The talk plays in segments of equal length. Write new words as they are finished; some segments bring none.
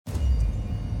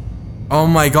Oh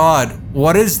my god,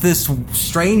 what is this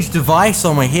strange device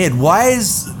on my head? Why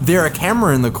is there a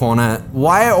camera in the corner?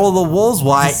 Why are all the walls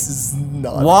white? This is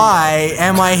not. Why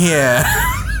am I here?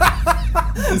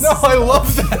 No, I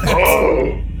love that.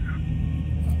 Oh,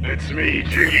 it's me,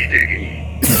 Jiggy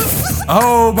Diggy.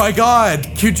 Oh my god,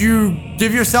 could you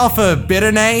give yourself a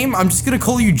better name? I'm just gonna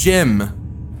call you Jim.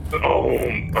 Oh,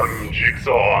 I'm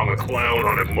Jigsaw. I'm a clown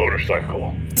on a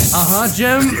motorcycle.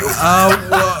 Jim.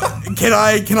 Can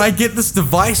I get this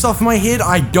device off my head?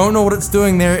 I don't know what it's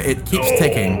doing there. It keeps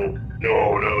ticking.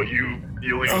 No, you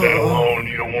leave that alone.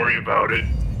 You don't worry about it.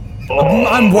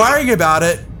 I'm worrying about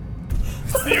it.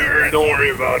 Don't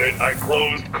worry about it. I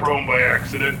closed Chrome by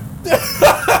accident.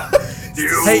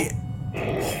 Hey. Oh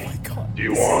my god. Do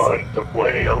you want to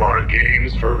play a lot of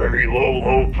games for very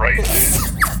low prices?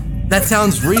 That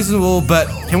sounds reasonable, but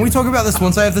can we talk about this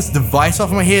once I have this device off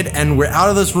my head and we're out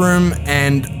of this room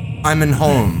and I'm in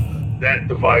home? That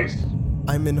device.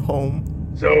 I'm in home.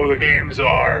 So the games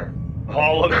are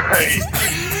Hollow Knight,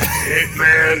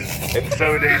 Hitman, and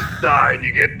 7 Days to Die.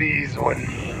 You get these when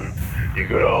you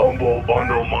go to Humble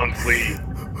Bundle Monthly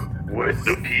with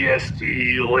the PST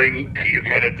link. You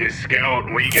get a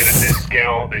discount. When you get a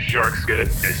discount, the Sharks get a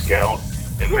discount.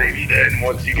 And maybe then,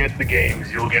 once you get the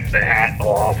games, you'll get the hat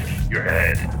off your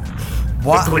head.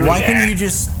 Why couldn't you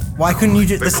just,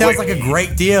 this sounds like a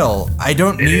great deal. I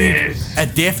don't need a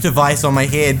deaf device on my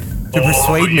head to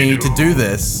persuade me to do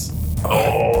this.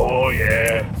 Oh,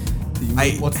 yeah.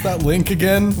 What's that link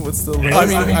again? What's the link? I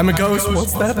mean, I'm a ghost.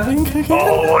 What's that link again?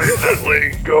 Oh, what is that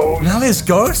link? Ghost. Now there's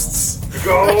ghosts? I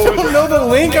don't know the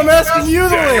link. I'm asking you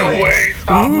the link. Wait,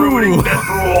 stop ruining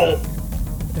Deadpool.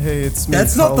 Hey, it's me.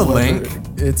 That's not the link.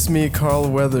 It's me, Carl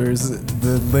Weathers.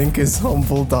 The link is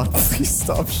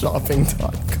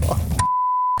humble.pleasestopshopping.com.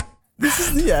 This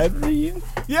is the ad read?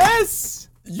 Yes!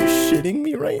 You shitting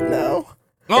me right now?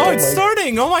 Oh, it's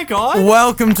starting! Oh my god!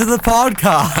 Welcome to the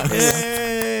podcast.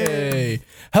 Hey.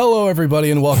 Hello, everybody,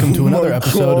 and welcome to another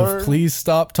episode of Please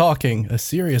Stop Talking, a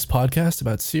serious podcast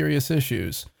about serious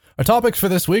issues. Our topics for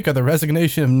this week are the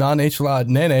resignation of Nanechla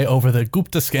Nene over the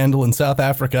Gupta scandal in South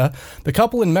Africa, the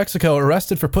couple in Mexico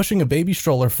arrested for pushing a baby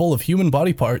stroller full of human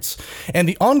body parts, and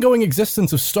the ongoing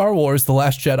existence of Star Wars The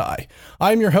Last Jedi.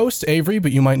 I'm your host, Avery,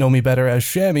 but you might know me better as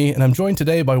Shammy, and I'm joined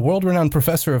today by world-renowned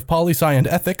professor of poli-sci and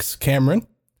ethics, Cameron.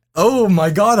 Oh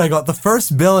my god, I got the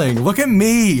first billing. Look at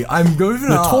me. I'm moving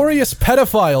up. Notorious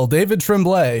pedophile, David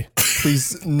Tremblay.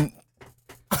 Please...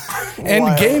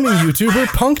 And gaming YouTuber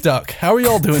Punk Duck. How are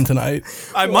y'all doing tonight?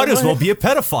 I might as well be a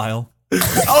pedophile.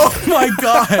 Oh my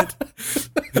god.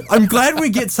 I'm glad we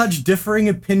get such differing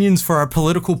opinions for our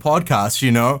political podcast,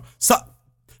 you know? So,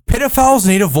 pedophiles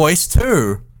need a voice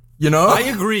too, you know? I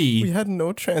agree. We had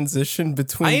no transition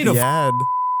between the ad.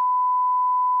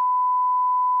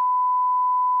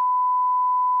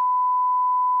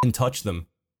 And touch them.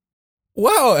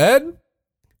 Wow, Ed.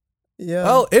 Yeah.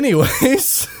 Well,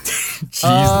 anyways...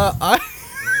 I've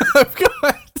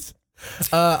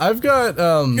got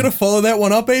You gonna follow that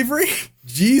one up, Avery?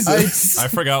 Jesus. I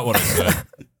forgot what I said.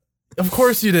 Of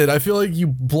course you did. I feel like you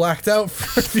blacked out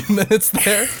for a few minutes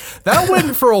there. That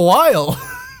went for a while.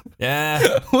 Yeah,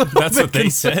 that's what they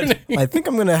said. I think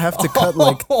I'm gonna have to cut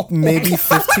like maybe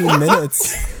 15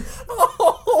 minutes.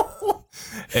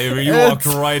 Avery, you walked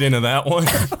right into that one.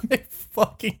 I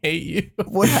fucking hate you.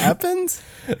 What happened?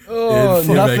 Oh,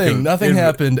 Nothing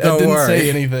happened. Ed didn't say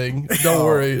anything. Don't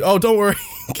worry. Oh, don't worry.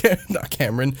 Not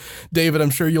Cameron. David,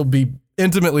 I'm sure you'll be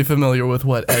intimately familiar with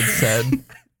what Ed said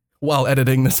while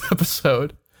editing this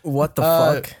episode. What the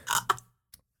fuck?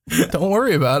 Don't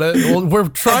worry about it. Well, we're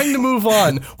trying to move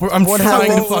on. I'm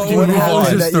trying to fucking move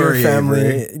on. At your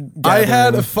family I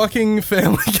had a fucking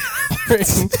family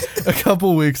gathering a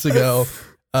couple weeks ago.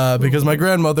 Because my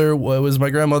grandmother, it was my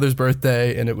grandmother's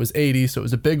birthday and it was 80, so it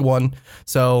was a big one.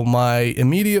 So my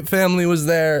immediate family was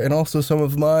there and also some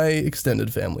of my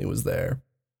extended family was there.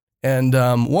 And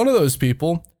one of those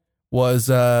people was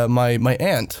my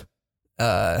aunt.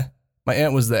 My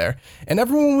aunt was there and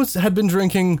everyone had been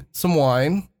drinking some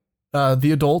wine.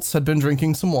 The adults had been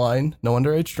drinking some wine, no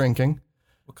underage drinking.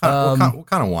 What kind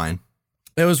of wine?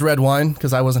 It was red wine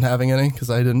because I wasn't having any because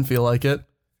I didn't feel like it.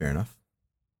 Fair enough.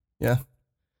 Yeah.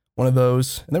 One of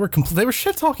those, and they were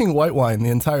shit talking white wine the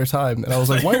entire time, and I was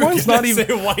like, white wine's not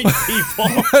even white people.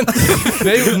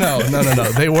 No.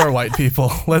 They were white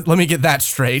people. Let me get that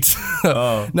straight.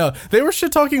 No, they were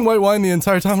shit talking white wine the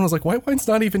entire time, and I was like, white wine's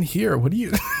not even here. What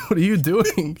are you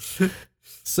doing?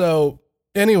 So,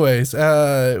 anyways,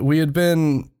 I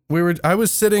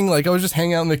was sitting I was just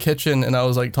hanging out in the kitchen, and I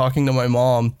was like talking to my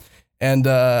mom, and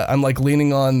I'm like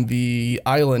leaning on the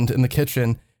island in the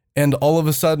kitchen. and all of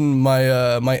a sudden my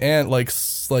aunt like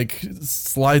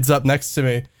slides up next to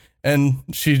me, and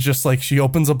she just like she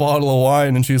opens a bottle of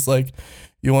wine and she's like,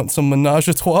 "You want some menage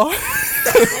a trois?"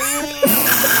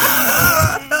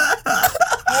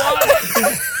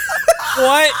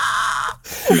 What?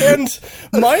 And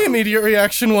my immediate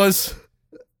reaction was,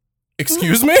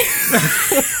 "Excuse me?"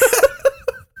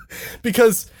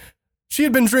 Because she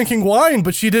had been drinking wine,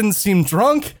 but she didn't seem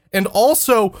drunk. And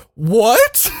also,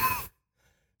 what?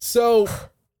 So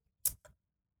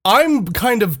I'm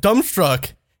kind of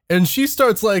dumbstruck. And she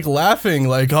starts like laughing,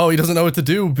 like, "Oh, he doesn't know what to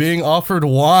do, being offered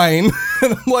wine."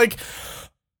 And I'm like,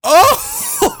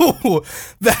 "Oh,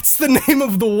 that's the name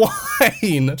of the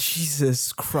wine."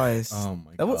 Jesus Christ. Oh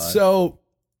my That god. was So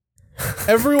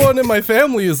everyone in my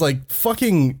family is like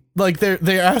fucking like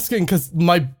they're asking because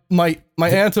my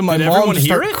aunt and my did mom everyone just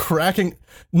hear start it? cracking.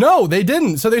 No, they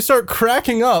didn't. So they start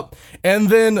cracking up, and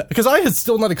then because I had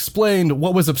still not explained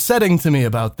what was upsetting to me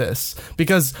about this,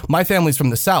 because my family's from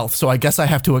the South, so I guess I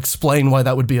have to explain why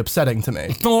that would be upsetting to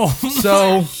me. Oh,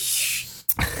 So.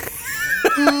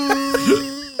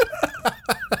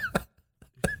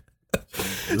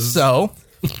 So,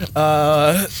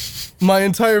 my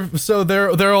entire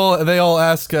they all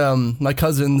ask my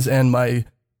cousins and my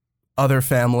other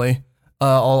family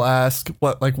all ask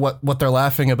what they're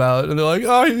laughing about, and they're like,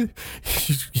 "Oh,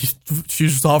 she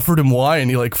just offered him wine."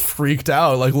 He like freaked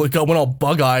out, like went all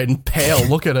bug-eyed and pale.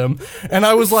 Look at him. And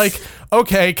I was like,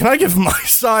 "Okay, can I give my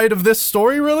side of this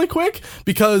story really quick?"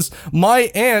 Because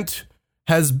my aunt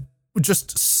has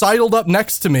just sidled up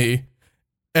next to me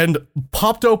and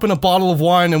popped open a bottle of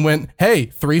wine and went, "Hey,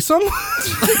 threesome?"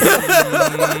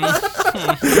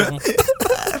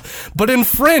 But in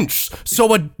French,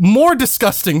 so a more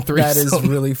disgusting threesome. that is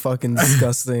really fucking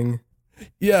disgusting.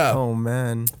 Yeah. Oh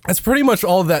man. That's pretty much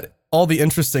all the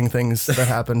interesting things that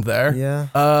happened there. Yeah.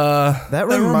 That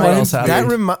what reminds. else That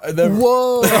happened?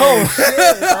 Whoa. Oh shit.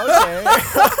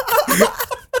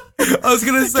 Okay. I was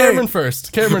gonna say, Cameron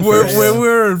first. when we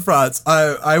were in France,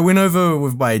 I went over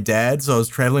with my dad, so I was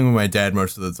traveling with my dad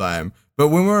most of the time. But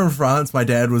when we were in France, my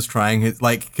dad was trying his,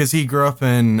 like, because he grew up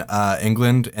in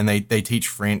England, and they teach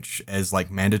French as like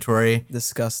mandatory.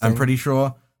 Disgusting. I'm pretty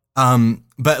sure.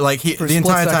 But like For a the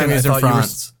entire split time second, he was I in thought you were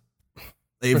France.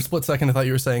 For a split second, I thought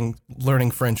you were saying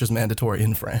learning French is mandatory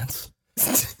in France.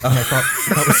 And I thought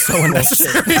that was so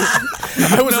unnecessary.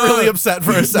 I was really upset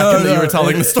for a second that you were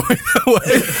telling the story that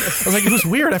way. I was like, it was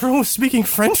weird. Everyone was speaking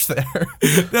French there.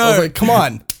 I was like, come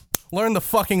on, learn the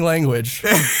fucking language.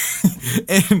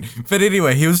 But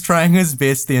anyway, he was trying his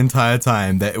best the entire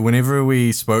time. That whenever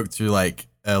we spoke to like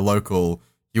a local,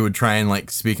 he would try and like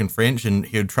speak in French, and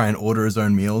he would try and order his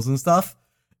own meals and stuff.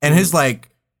 And his like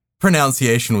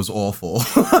pronunciation was awful,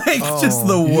 like just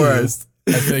the worst.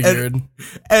 I figured.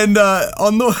 And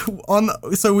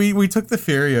so we took the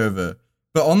ferry over,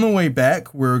 but on the way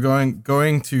back we were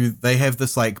going to, they have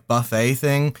this like buffet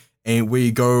thing, and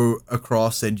we go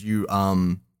across and you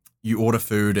order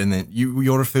food, and then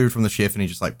you order food from the chef, and he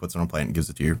just like puts it on a plate and gives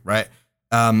it to you, right?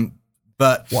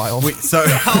 But Wild.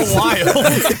 how wild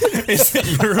is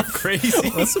it? Europe crazy?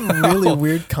 That's a really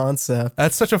weird concept.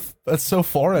 That's so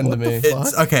foreign to me.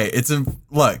 it's okay. It's a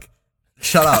look.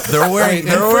 Shut up. They're wearing.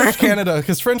 In French Canada,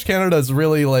 because French Canada is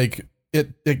really like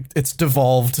it's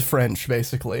devolved French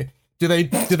basically.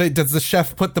 Does the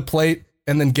chef put the plate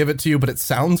and then give it to you, but it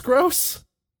sounds gross?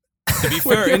 To be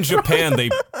fair, in Japan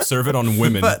they serve it on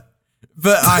women. But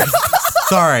I'm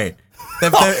sorry.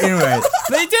 Anyway,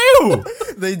 They do.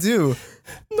 They do.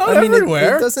 Not I mean,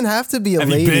 everywhere. it doesn't have to be a Have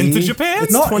you lady. been to Japan?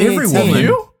 It's Not every 2018. woman.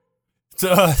 You?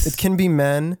 It can be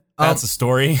men. That's a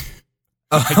story.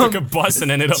 I took a bus and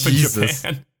ended up Jesus. in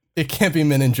Japan. It can't be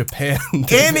men in Japan. Oh,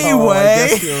 I anyway.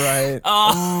 guess you're right.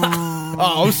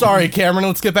 Oh, I'm sorry, Cameron.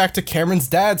 Let's get back to Cameron's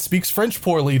dad speaks French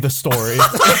poorly, the story.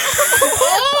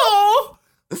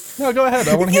 No, go ahead.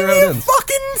 I want to hear how it ends.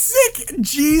 Fucking sick.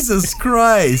 Jesus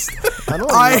Christ. I don't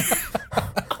know.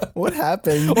 What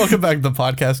happened? Welcome back to the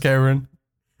podcast, Cameron.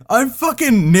 I'm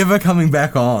fucking never coming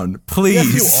back on.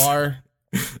 Please. Yes, you are.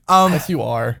 Yes, you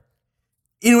are.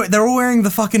 Anyway, they're all wearing the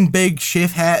fucking big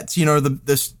chef hats. You know the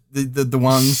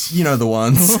ones. You know the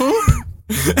ones.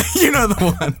 You know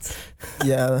the ones.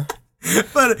 Yeah.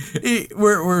 But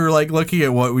we're like looking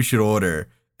at what we should order,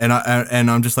 and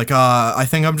I'm just like, I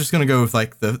think I'm just gonna go with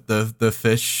like the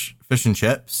fish and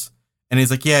chips. And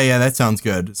he's like, yeah, that sounds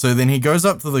good. So then he goes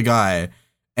up to the guy,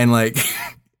 and like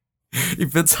he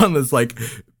puts on this like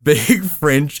big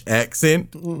French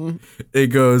accent. It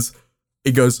goes,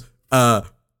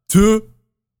 tu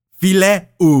filet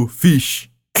ou fish.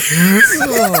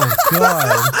 Oh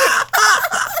god.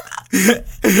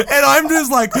 And I'm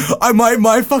just like,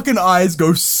 my fucking eyes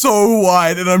go so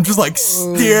wide, and I'm just like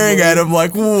staring at him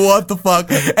like, what the fuck?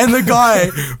 And the guy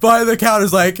behind the counter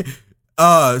is like,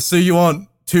 so you want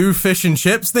 2 fish and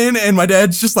chips then? And my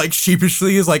dad's just like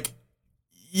sheepishly is like,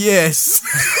 yes.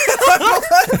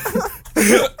 Wait,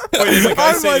 did the guy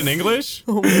I'm say like- it in English?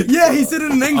 Yeah, he said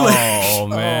it in English. Oh,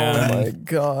 man. Oh my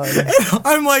god.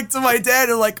 I'm like to my dad,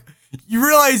 and like, you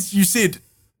realize you said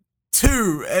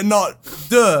 2 and not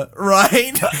duh,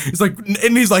 right? He's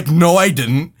like, no, I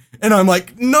didn't. And I'm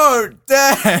like, no,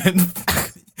 Dad,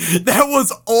 that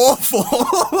was awful.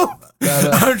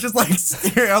 I was just like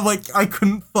staring. I'm like, I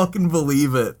couldn't fucking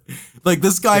believe it. Like,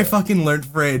 this guy fucking learned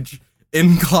French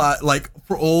in class, like,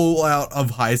 for all out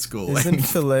of high school. Isn't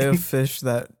filet of fish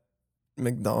that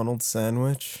McDonald's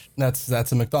sandwich? That's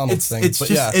a McDonald's thing. It's but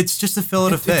just yeah. it's just a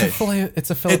fillet of It's a fish. fillet. It's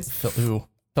a fillet. Ooh,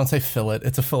 don't say fillet.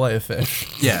 It's a fillet of fish.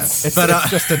 Yeah, It's, but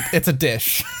it's a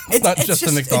dish. It's not just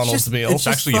a McDonald's meal. It's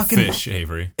actually fucking- a fish,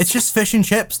 Avery. it's just fish and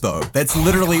chips though. That's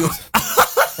literally.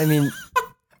 I mean,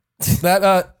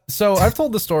 That so I've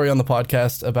told the story on the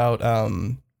podcast about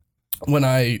when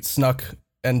I snuck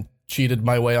and cheated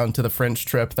my way onto the French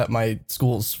trip that my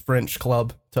school's French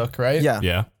club took, right? yeah.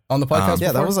 Yeah. On the podcast. Yeah,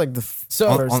 that before? was like the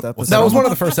So- first on- episode. that was on one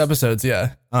the of the first episodes,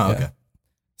 yeah. Oh, Yeah. okay.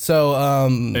 So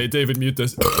Hey, David, mute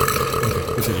this.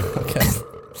 Okay, continue. okay.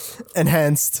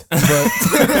 enhanced.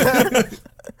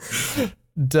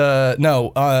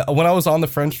 No, when I was on the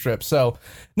French trip. So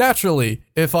naturally,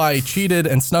 if I cheated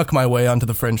and snuck my way onto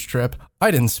the French trip,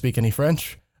 I didn't speak any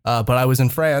French, but I was in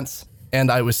France and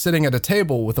I was sitting at a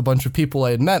table with a bunch of people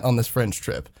I had met on this French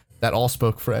trip that all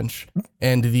spoke French.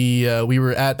 And we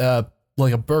were at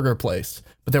like a burger place,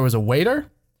 but there was a waiter.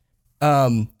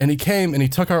 And he came and he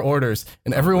took our orders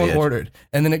and everyone weird. ordered.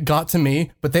 And then it got to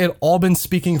me, but they had all been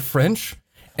speaking French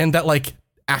and that like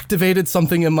activated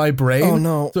something in my brain. Oh,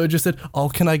 no. So I just said, "Oh,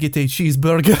 can I get a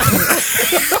cheeseburger?"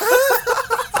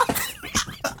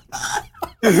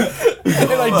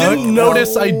 And I didn't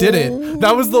notice I did it.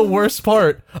 That was the worst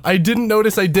part. I didn't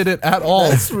notice I did it at all.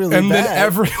 That's really and then bad.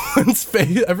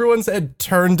 everyone's head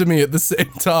turned to me at the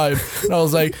same time. And I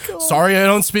was like, "Sorry, I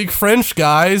don't speak French,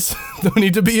 guys. Don't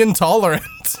need to be intolerant.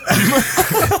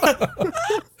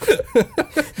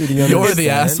 Did he You're understand? the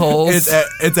assholes."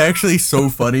 It's actually so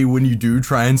funny when you do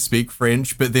try and speak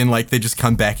French, but then like they just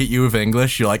come back at you with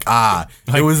English. You're like,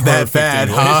 it was that perfect bad,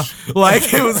 English. huh?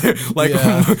 Like it was like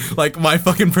Yeah. like my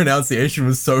fucking pronunciation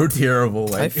was so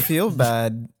terrible. I Like feel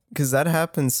bad because that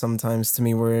happens sometimes to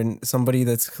me where somebody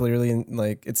that's clearly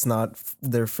like it's not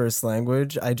their first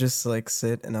language. I just like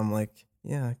sit and I'm like,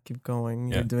 yeah, keep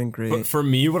going. You're doing great. But for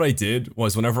me, what I did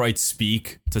was whenever I'd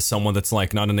speak to someone that's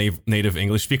like not a native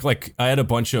English speaker, like I had a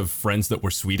bunch of friends that were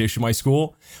Swedish in my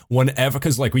school. Whenever,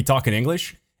 because like we talk in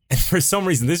English, and for some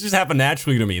reason this just happened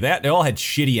naturally to me. They all had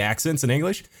shitty accents in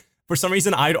English. For some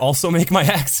reason, I'd also make my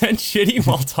accent shitty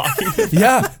while talking.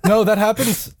 Yeah, no, that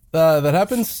happens. That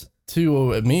happens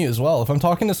to me as well. If I'm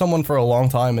talking to someone for a long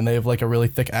time and they have like a really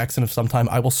thick accent of some time,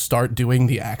 I will start doing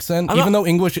the accent, even though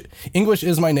English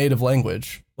is my native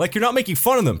language. Like you're not making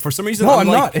fun of them. For some reason, No, I'm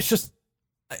like, not. It's just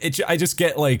I just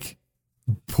get like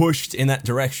pushed in that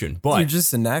direction. You're But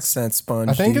just an accent sponge.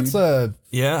 I think dude. it's a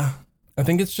yeah, I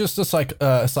think it's just a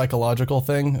psychological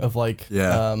thing of like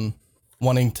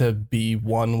wanting to be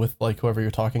one with like whoever you're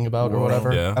talking about or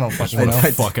whatever. Yeah. I don't fucking know.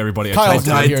 fuck everybody. Kyle's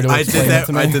I not here to I explain did it that.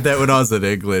 to me. I did that when I was in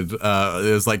England. There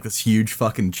was like this huge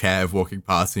fucking chav walking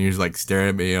past, and he was like staring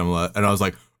at me. And I was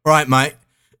like, "All right, mate."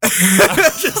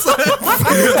 just,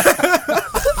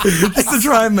 just to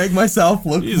try and make myself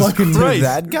look Jesus fucking Christ.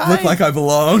 that guy look like I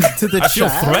belong. to the I feel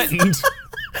chav. threatened.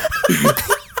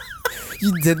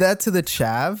 You did that to the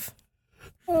chav.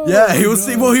 Yeah, he was.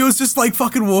 Well, he was just like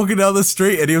fucking walking down the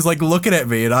street, and he was like looking at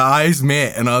me, and our eyes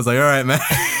met, and I was like, "All right, man."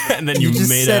 And then you You just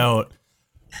made said- out.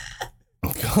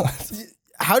 God.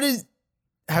 How did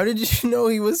you know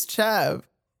he was chav?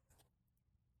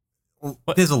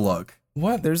 There's a look.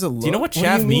 What? There's a look. Do you know what do you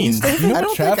chav mean? means? You know I what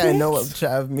don't chav think I know means?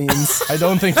 what chav means. I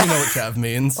don't think you know what chav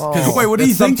means. 'Cause Oh. Wait, what do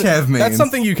you that's think something- chav means? That's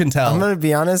something you can tell. I'm gonna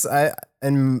be honest.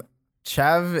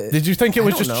 Chav. Did you think it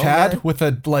was I don't just know, Chad man. with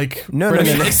a like? No,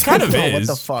 British no. It kind of No, is.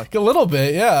 What the fuck? A little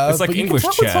bit, yeah. It's like but you English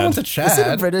can tell when Chad. someone's a Is it a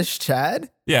Chad. British Chad?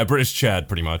 Yeah, British Chad,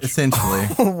 pretty much. Essentially.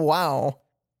 Wow.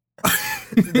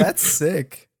 That's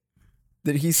sick.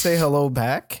 Did he say hello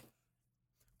back?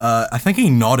 I think he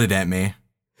nodded at me.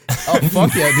 Oh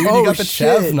fuck yeah, dude! Oh, You got the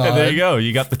Chav shit. nod. And there you go.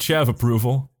 You got the chav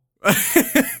approval.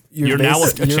 You're now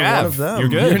a You're chav. one of them. You're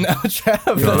good. You're now Chav.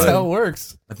 That's right. how it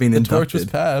works. I've been The torch was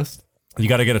inducted. passed. You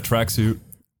got to get a tracksuit.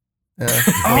 Yeah.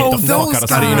 Oh, the fuck those out of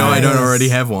How do you know I don't guys. already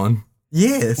have one?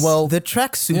 Yes. Well, The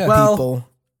tracksuit Yeah. Well- people.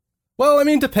 Well, I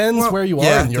mean, depends where you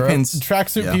are in Europe. depends.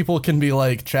 Tracksuit people can be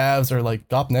like chavs or like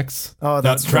gopniks. Oh, Now,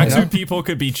 that's right. tracksuit people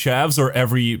could be chavs or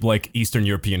every like Eastern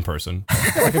European person.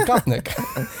 Like a gopnik.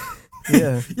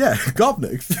 Yeah. Yeah,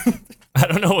 Gopniks. I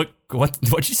don't know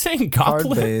what you saying. Hard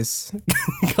Gottlieb? base.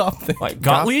 Gopnik. Like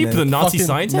Gottlieb, the Nazi Fucking-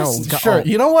 scientist? no. Sure. Oh.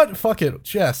 You know what? Fuck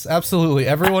it. Yes, absolutely.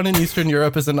 Everyone in Eastern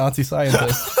Europe is a Nazi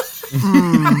scientist.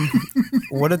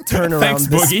 What a turnaround Thanks,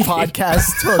 this Boogie.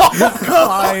 podcast took.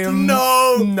 I'm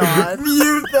not.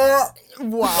 Mute that.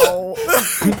 Wow.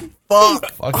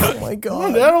 Fuck. Fuck Oh it. my I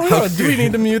god. don't know. Do we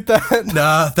need to mute that?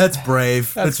 Nah, that's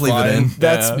brave. That's Let's leave it in. fine.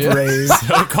 That's Yeah. brave.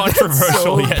 So controversial,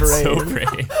 So yet so brave.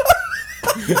 brave.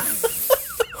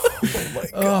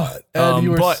 Oh, Ed,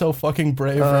 you are but- so fucking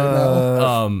brave right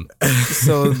now.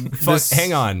 So Fuck, this,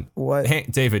 hang on. What?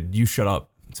 David, you shut up.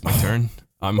 It's my turn.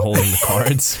 I'm holding the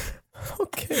cards.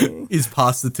 Okay. He's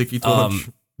past the tiki torch.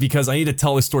 Because I need to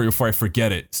tell this story before I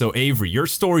forget it. So, Avery, your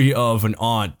story of an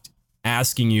aunt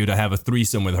asking you to have a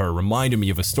threesome with her reminded me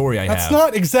of a story I That's have.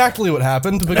 not exactly what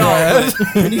happened, but go ahead.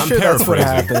 Pretty I'm sure that's what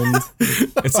paraphrasing.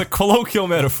 happened. It's a colloquial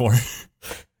metaphor.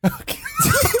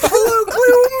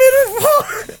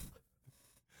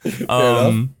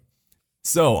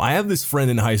 So I have this friend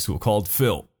in high school called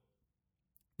Phil.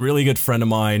 Really good friend of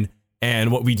mine.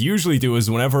 And what we'd usually do is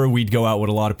whenever we'd go out with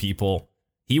a lot of people,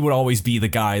 he would always be the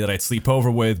guy that I'd sleep over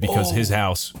with because his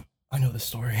house, I know the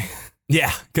story.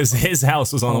 yeah, because his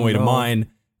house was on the way to no. mine.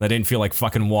 I didn't feel like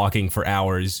fucking walking for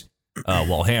hours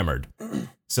while hammered.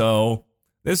 So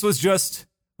this was just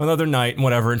another night and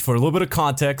whatever. And for a little bit of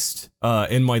context,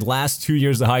 in my last 2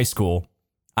 years of high school,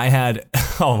 I had,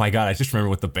 oh my God, I just remember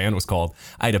what the band was called.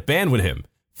 I had a band with him.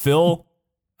 Phil,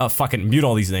 fucking mute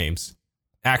all these names.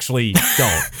 Actually,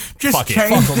 don't. Just Fuck it.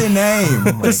 change Fuck the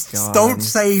name. Just God. don't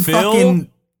say Phil. fucking.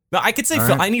 No, I could say All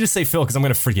Phil. right. I need to say Phil because I'm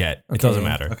going to forget. It doesn't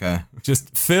matter. Okay.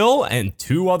 Just Phil and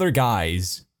two other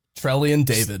guys. Trelly and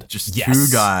David. Just Yes. two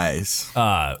guys.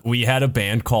 We had a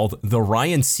band called the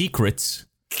Ryan Secrets.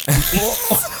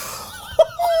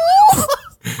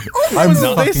 I'm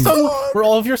Based fucking. on, were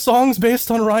all of your songs based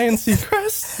on Ryan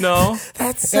Seacrest? No,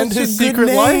 That's such And his a good secret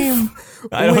name.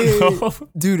 I don't Wait, know.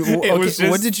 Dude, It was okay,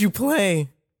 what just- did you play?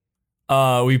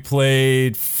 We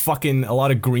played fucking a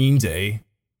lot of Green Day.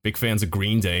 Big fans of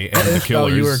Green Day and the Oh,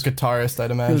 Killers. you were a guitarist,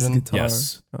 I'd It was imagine. guitar.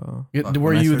 Yes. Oh.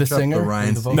 Were Can I you the search up the singer? Ryan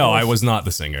Or the vocals? No, I was not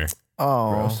the singer.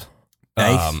 Oh.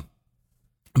 Nice.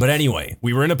 But anyway,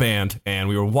 we were in a band and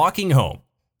we were walking home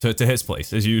to his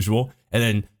place as usual. And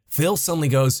then Phil suddenly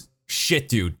goes, "Shit,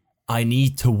 dude, I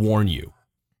need to warn you.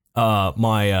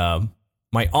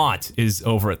 My aunt is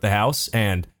over at the house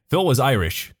and Phil was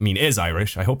Irish. I mean, is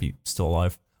Irish. I hope he's still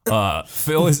alive.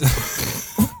 Phil is."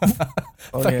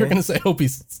 I thought you were going to say, hope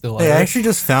he's still Hey, I alive. actually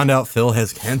just found out Phil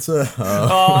has cancer.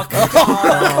 Oh,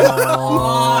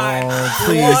 Oh,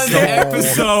 please one don't.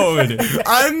 episode.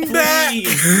 I'm back.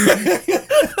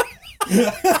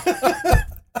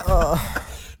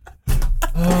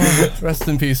 Rest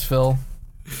in peace, Phil.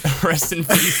 Rest in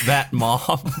peace, that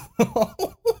mom.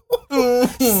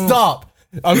 Stop.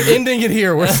 I'm ending it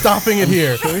here. We're stopping it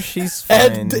here. Sure, she's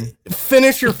fine. Ed,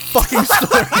 finish your fucking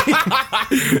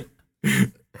story.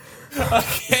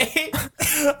 Okay.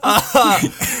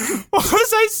 What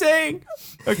was I saying?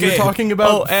 Okay. You're talking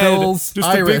about Ed, Phil's just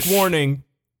Irish. a big warning.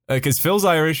 Because Phil's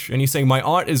Irish, and he's saying my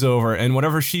aunt is over, and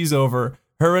whenever she's over,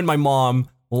 her and my mom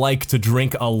like to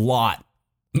drink a lot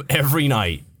every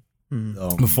night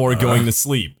before going to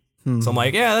sleep. So I'm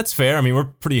like, yeah, that's fair. I mean, we're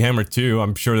pretty hammered too.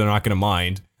 I'm sure they're not going to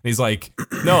mind. And he's like,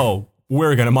 no,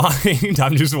 we're going to mind.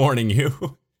 I'm just warning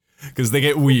you. Because they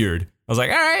get weird. I was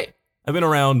like, all right. I've been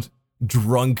around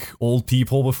drunk old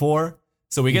people before.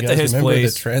 So we You get to guys his remember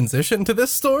place. the transition to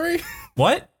this story?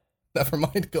 What? Never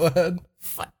mind. Go ahead.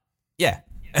 Yeah.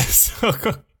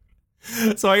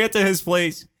 So I get to his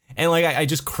place and like I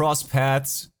just cross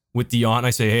paths with the aunt. I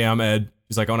say, hey, I'm Ed.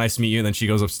 She's like, oh, nice to meet you. And then she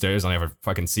goes upstairs and I never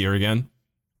fucking see her again.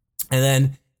 And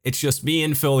then it's just me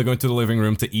and Phil going to the living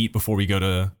room to eat before we go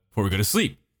to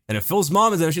sleep. And if Phil's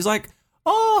mom is there, she's like,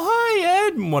 oh, hi,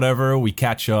 Ed. And whatever. We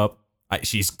catch up.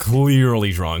 She's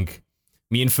clearly drunk.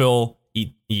 Me and Phil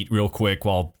eat real quick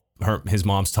while his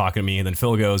mom's talking to me. And then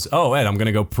Phil goes, oh, Ed, I'm going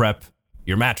to go prep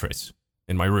your mattress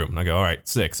in my room. And I go, all right,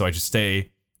 sick. So I just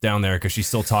stay down there because she's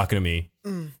still talking to me.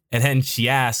 And then she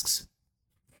asks,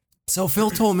 so Phil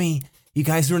told me you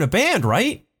guys are in a band,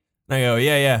 right? And I go,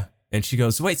 yeah. And she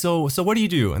goes, wait, so what do you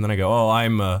do? And then I go, oh,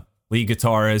 I'm a lead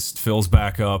guitarist, Phil's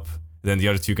backup. And then the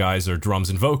other two guys are drums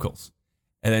and vocals.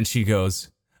 And then she goes,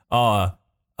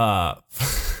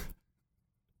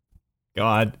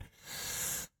 God.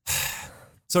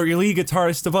 So you're lead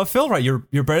guitarist above Phil, right? You're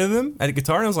better than him at a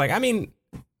guitar? And I was like, I mean,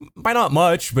 by not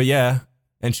much, but yeah.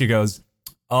 And she goes,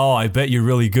 "Oh, I bet you're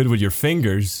really good with your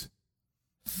fingers."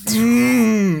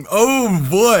 Oh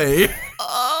boy.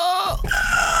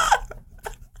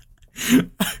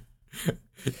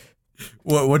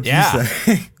 What did Yeah. you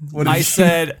say? What did I you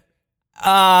said,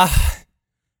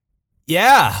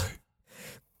 yeah.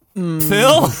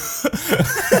 Phil?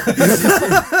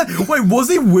 Wait, was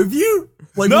he with you?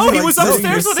 Like, No, he like, was sitting-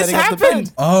 upstairs when this setting up the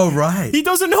happened. Oh right. He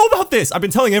doesn't know about this. I've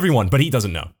been telling everyone, but he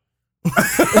doesn't know.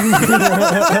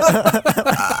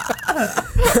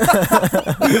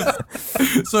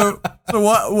 So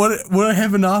what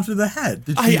happened after the hat?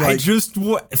 Did she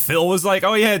Phil was like,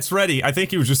 "Oh yeah, it's ready." I think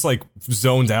he was just like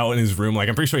zoned out in his room. Like,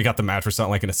 I'm pretty sure he got the mattress out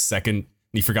like in a second and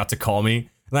he forgot to call me.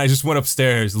 And I just went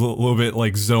upstairs a little bit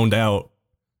like zoned out.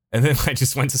 And then I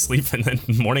just went to sleep and then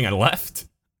in the morning I left.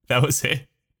 That was it.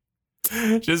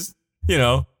 Just,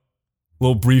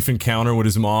 little brief encounter with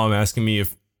his mom asking me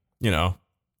if,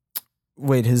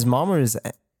 Wait, his mom or his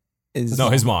No,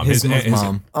 his mom. His mom. His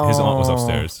aunt was Oh.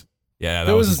 upstairs. Yeah, that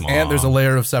There was his his mom. aunt. There's a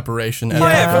layer of separation.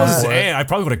 Yeah, if it was his Yeah. aunt, I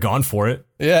probably would have gone for it.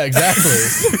 Yeah, exactly.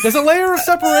 There's a layer of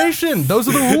separation. Those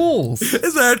are the rules.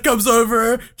 His dad comes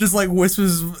over, just like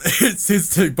whispers, it says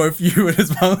to both you and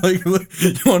his mom, like, "Look,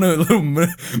 you want a little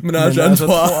menage a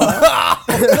trois?"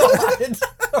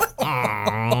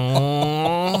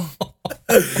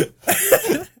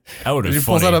 That would have He been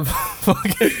pulls funny. out a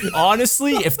fucking.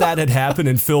 Honestly, if that had happened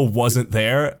and Phil wasn't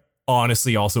there,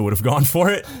 honestly, also would have gone for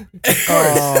it.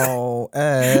 Oh,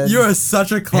 Ed. You're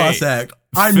such a class Hey, act.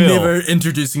 I'm Phil. never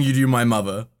introducing you to my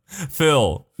mother.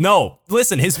 Phil, no,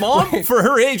 listen, his mom for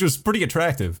her age was pretty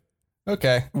attractive.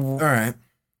 Okay. All right.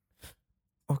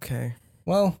 Okay.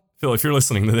 Well, Phil, if you're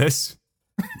listening to this,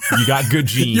 you got good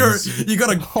genes. You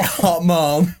got a hot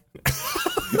mom.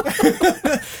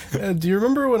 do you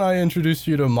remember when I introduced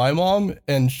you to my mom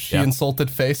and she Yeah. insulted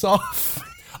Face Off?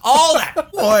 All that.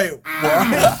 Wait,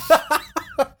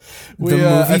 what? We, movie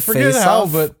I forget Face how,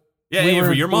 Off? but Yeah, We Avery,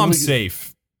 were- your mom's we-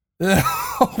 safe.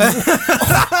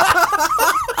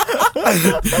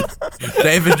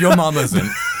 David, your mom isn't.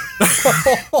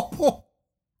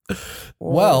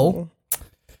 well,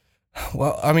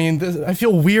 I mean, I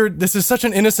feel weird. This is such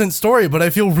an innocent story, but I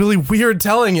feel really weird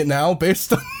telling it now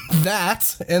based on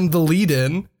that and the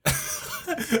lead-in.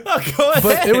 Oh, go ahead.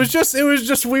 But it was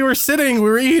just we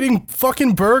were eating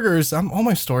fucking burgers. All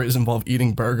my stories involve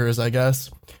eating burgers, I guess.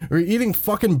 We were eating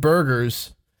fucking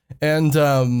burgers, and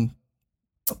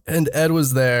Ed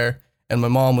was there, and my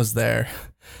mom was there.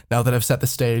 Now that I've set the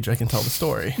stage, I can tell the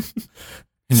story.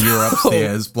 And you're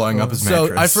upstairs blowing up his mattress.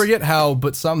 So I forget how,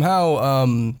 but somehow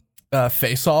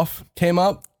Face Off came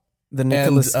up. The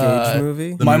Nicolas And, Cage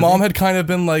movie. My movie? mom had kind of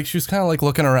been like, she was kind of like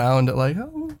looking around at like,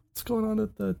 oh, what's going on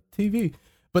at the TV?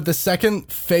 But the second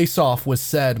Face Off was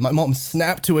said, my mom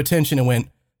snapped to attention and went,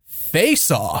 Face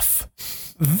Off?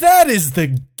 That is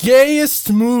the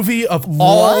gayest movie of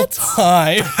all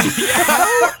time.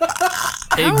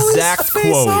 exact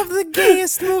Face quote. Off, the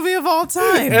gayest movie of all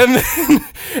time.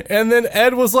 and then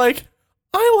Ed was like,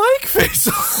 I like Face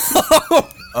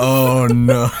Off. Oh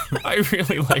no. I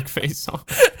really like Face Off.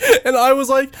 And I was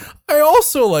like, I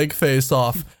also like Face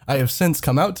Off. I have since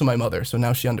come out to my mother, so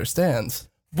now she understands.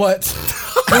 But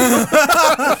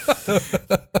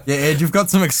Yeah, Ed, you've got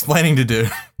some explaining to do.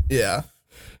 yeah.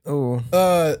 Oh,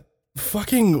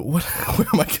 Fucking what? Where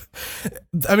am I?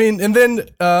 I mean, and then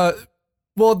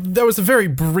well, there was a very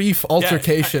brief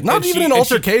altercation. and Not she- even an and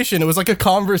she- altercation. It was like a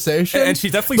conversation. And she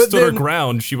definitely But stood her then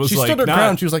ground. She was She like, stood her nah,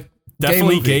 ground. She was like,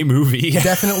 definitely gay movie.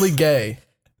 Definitely gay.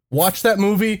 Watch that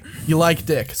movie. You like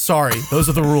dick. Sorry, those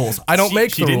are the rules. I don't She-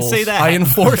 make she the didn't rules. say that. I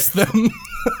enforce them.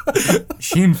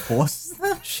 She enforces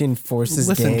that? she enforces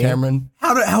Listen, gay. Cameron.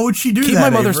 How would she do Keep that? my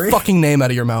mother's Avery? fucking name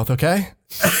out of your mouth, okay?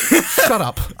 Shut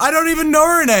up. I don't even know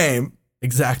her name.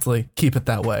 Exactly. Keep it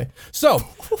that way. So,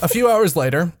 a few hours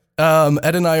later,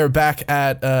 Ed and I are back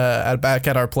at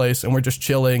our place, and we're just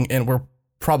chilling, and we're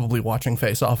probably watching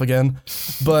Face Off again.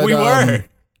 But We were.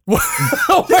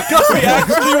 oh my god! We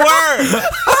actually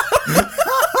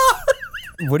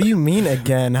were. What do you mean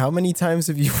again? How many times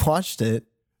have you watched it?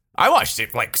 I watched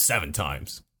it like 7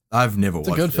 times. I've never It's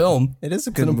a watched good it. film. It is a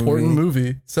It's good an important movie.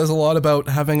 movie. Says a lot about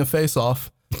having a face off.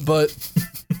 But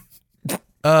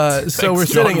so we're John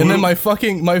sitting, and then Woo. my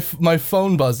fucking my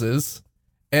phone buzzes,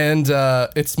 and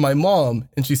it's my mom,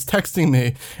 and she's texting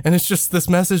me, and it's just this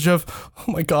message of,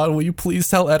 "Oh my god, will you please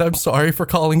tell Ed I'm sorry for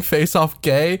calling Face Off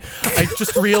gay? I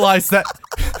just realized that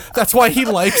that's why he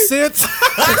likes it."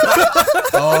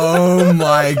 Oh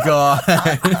my god.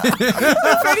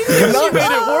 She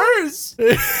made it worse.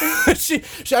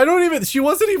 She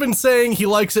wasn't even saying he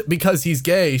likes it because he's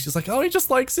gay. She's like, oh, he just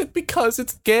likes it because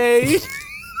it's gay.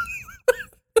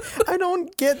 I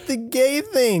don't get the gay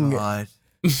thing. God.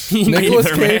 Nicolas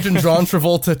Neither, Cage man. and John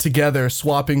Travolta together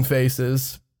swapping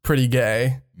faces. Pretty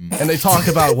gay. And they talk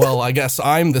about, well, I guess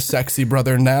I'm the sexy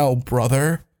brother now,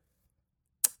 brother.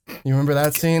 You remember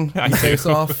that scene? I In do. Face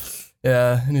Off?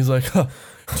 Yeah. And he's like, huh,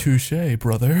 touche,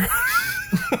 brother.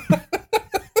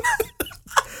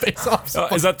 Face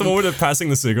Off. Is that the one where they're passing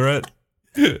the cigarette?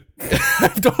 I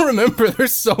don't remember.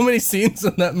 There's so many scenes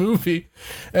in that movie.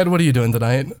 Ed, what are you doing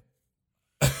tonight?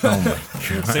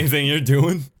 Same thing you're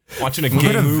doing? Watching a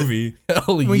gay movie.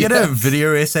 Hell Can we yes. get a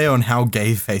video essay on how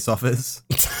gay Face Off is?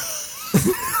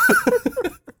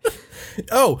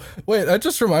 Oh, wait, that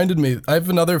just reminded me. I have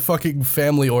another fucking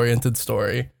family-oriented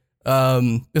story.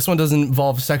 This one doesn't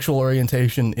involve sexual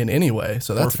orientation in any way,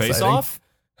 so that's Or Face exciting. Off?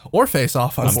 Or Face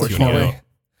Off, unfortunately. out.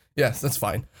 Yes, that's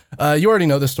fine. You already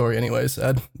know the story anyways,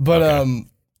 Ed. But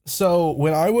so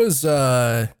when I was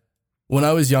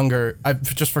younger,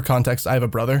 just for context, I have a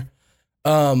brother.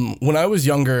 When I was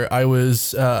younger, I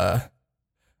was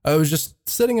just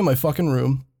sitting in my fucking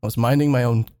room. I was minding my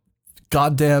own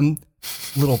goddamn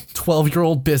little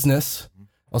 12-year-old business. I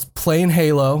was playing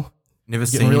Halo. Never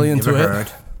Getting seen, really into never it.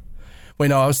 heard. Wait,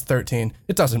 no, I was 13.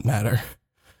 It doesn't matter.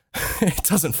 It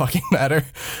doesn't fucking matter.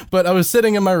 But I was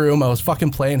sitting in my room. I was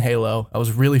fucking playing Halo. I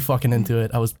was really fucking into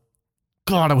it. I was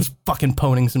fucking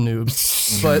poning some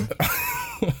noobs.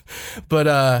 But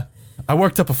I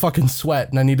worked up a fucking sweat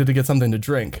and I needed to get something to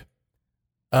drink.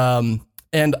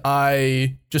 And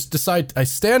I just decide, I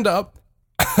stand up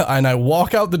and I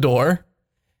walk out the door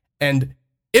and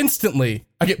instantly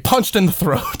I get punched in the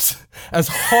throat as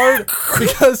hard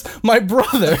because my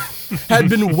brother had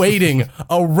been waiting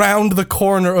around the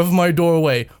corner of my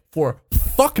doorway for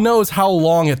fuck knows how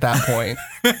long at that point,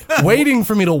 waiting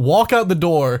for me to walk out the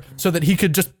door so that he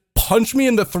could just punch me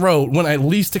in the throat when I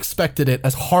least expected it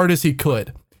as hard as he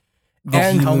could.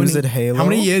 And how was many- it Halo? How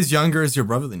many years younger is your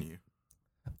brother than you?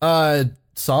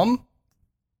 Some?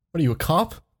 What are you, a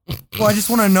cop? Well, I just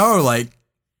want to know, like,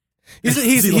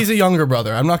 He's a younger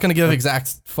brother. I'm not going to give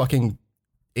exact fucking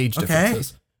age Okay.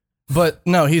 differences. But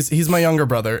no, he's my younger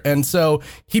brother. And so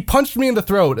he punched me in the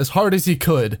throat as hard as he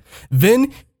could.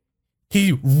 Then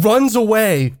he runs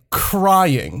away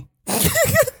crying.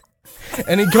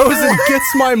 And he goes and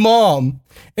gets my mom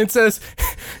and says,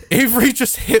 Avery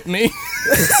just hit me.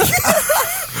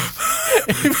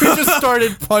 Avery just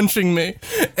started punching me.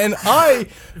 And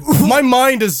my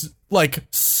mind is like,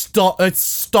 it's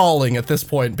stalling at this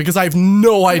point because I have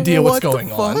no idea what's What the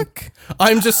going on. fuck?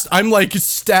 I'm like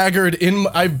staggered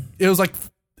I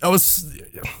was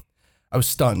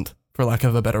stunned, for lack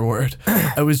of a better word.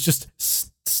 I was just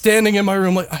standing in my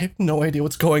room like, I have no idea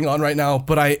what's going on right now,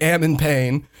 but I am in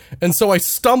pain. And so I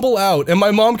stumble out and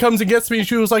my mom comes and gets me and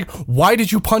she was like, why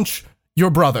did you punch your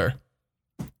brother?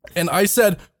 And I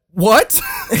said, what?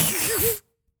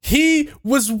 I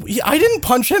didn't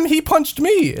punch him, he punched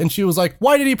me. And she was like,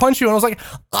 why did he punch you? And I was like,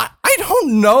 I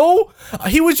don't know.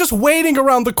 He was just waiting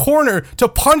around the corner to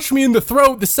punch me in the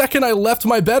throat the second I left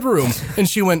my bedroom. And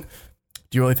she went,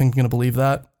 do you really think I'm going to believe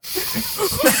that?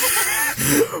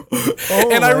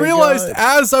 And I realized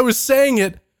as I was saying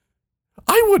it,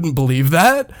 I wouldn't believe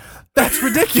that. That's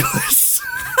ridiculous.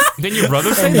 Didn't your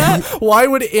brother say that? Why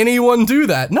would anyone do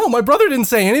that? No, my brother didn't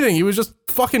say anything. He was just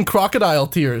fucking crocodile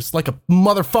tears like a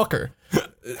motherfucker.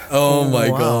 oh my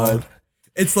Wow. god.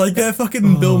 It's like that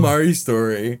fucking Bill Murray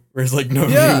story where it's like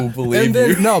nobody will believe and then,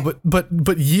 you. No,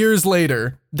 but years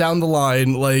later down the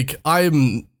line, like I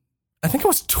think I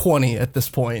was 20 at this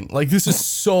point. Like this is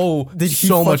so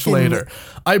much fucking- later.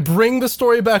 I bring the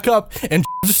story back up and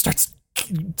just starts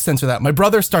censor that. My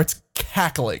brother starts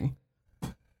cackling.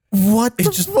 What the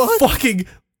He's just fuck? fucking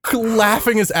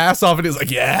laughing his ass off and he's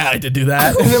like, yeah, I did do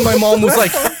that. And then my mom was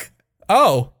like,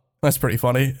 oh, that's pretty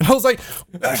funny. And I was like,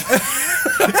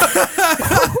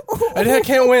 I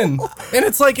can't win. And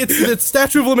it's like, the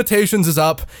statute of limitations is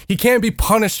up. He can't be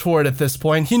punished for it at this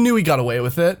point. He knew he got away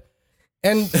with it.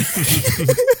 And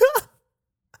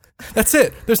that's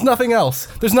it. There's nothing else.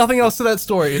 There's nothing else to that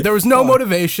story. There was no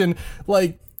motivation.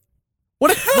 Like,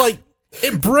 what if, like,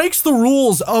 it breaks the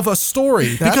rules of a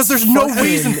story because there's no fucking-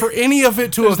 reason for any of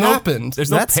it to have happened.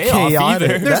 There's no That's payoff chaotic.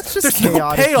 either. That's just There's no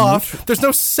chaotic payoff. There's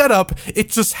no setup. It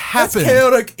just That's happened.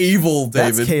 chaotic evil,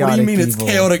 That's David. What do you chaotic mean it's evil.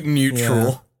 chaotic neutral?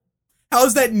 Yeah. How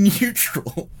is that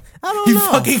neutral? I don't He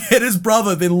know. fucking hit his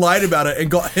brother, then lied about it and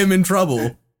got him in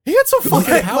trouble. He had some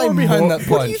fucking Like, power my behind mor- that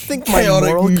What do you punch. think my Chaotic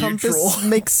moral neutral. compass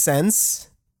makes sense?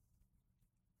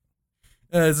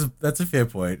 That's a fair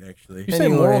point, actually. You say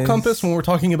moral Anyways. compass when we're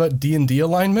talking about D&D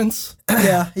alignments?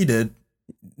 Yeah, he did.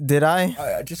 Did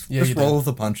I? Just Yeah, you roll with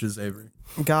the punches, Avery.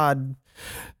 God.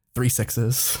 3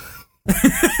 6s.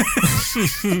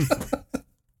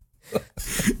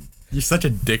 You're such a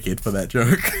dickhead for that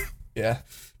joke. Yeah.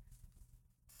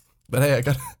 But hey, I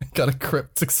got a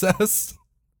crypt success.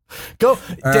 Go, All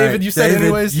David. right, You said David,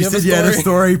 anyways. You said you had a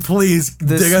story. Please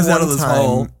dig us out of this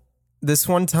hole. This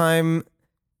one time,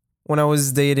 when I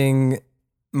was dating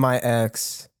my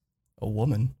ex, A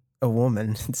woman. a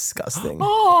woman, disgusting,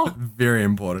 Oh, Very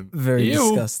important. very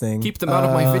Ew. disgusting. keep them out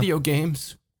of my video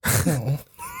games.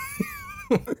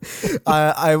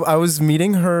 I was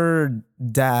meeting her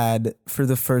dad for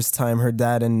the first time, her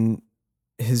dad and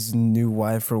his new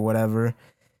wife or whatever.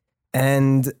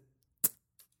 And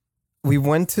we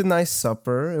went to nice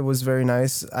supper. It was very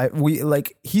nice.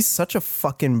 He's such a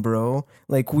fucking bro.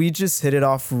 Like, we just hit it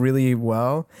off really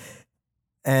well.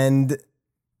 And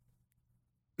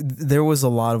there was a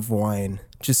lot of wine,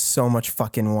 just so much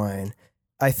fucking wine.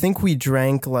 I think we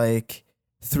drank like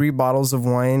 3 bottles of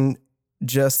wine,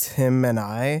 just him and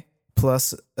I,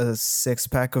 plus a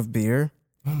 6-pack of beer.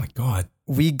 Oh my god.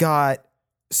 We got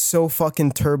so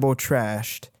fucking turbo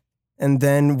trashed. And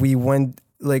then we went,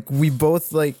 like, we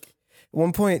both, like, at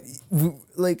one point,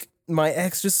 my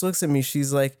ex just looks at me.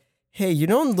 She's like, hey, you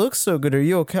don't look so good. Are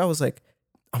you okay? I was like,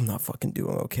 I'm not fucking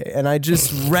doing okay. And I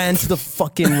just ran to the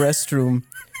fucking restroom.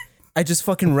 I just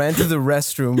fucking ran to the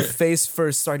restroom, face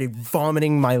first, started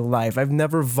vomiting my life. I've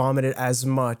never vomited as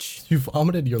much. You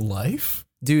vomited your life?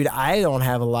 Dude, I don't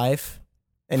have a life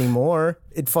anymore.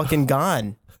 It fucking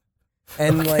gone.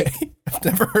 And like, I've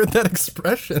never heard that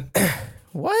expression.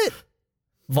 what?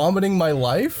 Vomiting my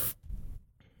life?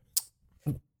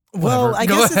 Well, Whatever. I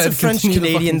Go guess ahead, it's a French continue the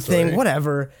Canadian fucking story. thing.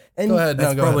 Whatever. And Go ahead. That's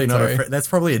No, go probably ahead. not Sorry. that's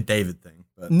probably a David thing.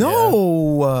 But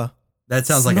no, that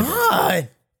sounds like not. it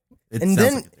And sounds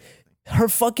then like her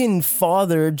fucking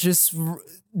father just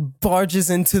barges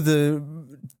into the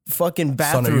fucking Son,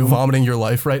 bathroom are you vomiting your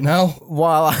life right now?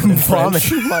 while I'm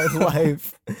vomiting my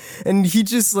life. And he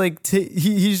just like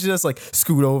he's just like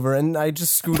scoot over, and I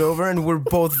just scoot over, and we're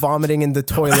both vomiting in the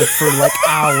toilet for like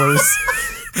hours.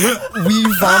 We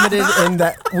vomited in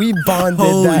that. We bonded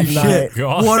Holy that shit. night.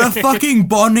 God. What a fucking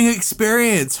bonding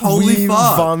experience. Holy We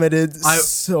fuck. vomited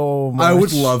so much. I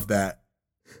would love that.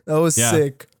 That was Yeah.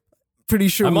 sick. Pretty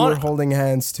sure I'm we on- were holding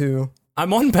hands too.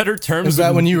 I'm on better terms. Is that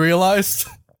with- when you realized?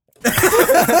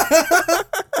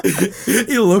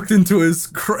 He looked into his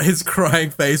crying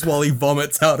face while he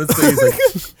vomits out his face.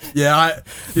 He's like, yeah,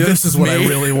 This is what I me.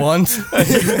 really want.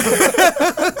 This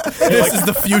is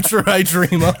the future I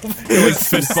dream of. They're like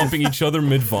fist bumping each other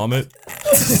mid vomit?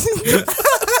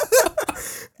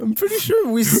 I'm pretty sure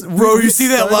we. Bro, you see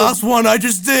that last one I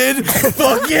just did?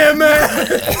 Fuck yeah, man.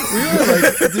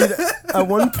 Dude, at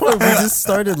one point we just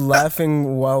started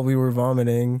laughing while we were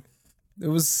vomiting. It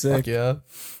was sick. Fuck yeah.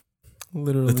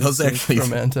 Literally. That was sick. actually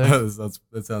romantic.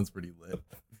 That sounds pretty lit.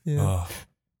 Yeah.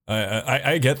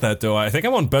 I get that though. I think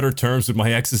I'm on better terms with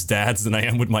my ex's dads than I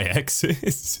am with my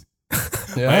exes.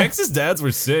 Yeah. My ex's dads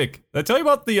were sick. Did I tell you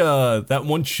about the that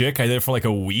one chick I did for like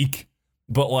a week?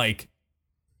 But like,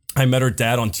 I met her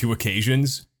dad on 2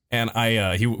 occasions, and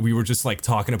we were just like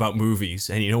talking about movies,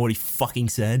 and you know what he fucking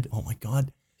said? Oh my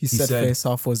god. He said said Face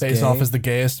Off was Face gay. Off is the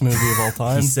gayest movie of all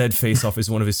time. He said Face Off is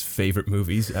one of his favorite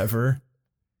movies ever.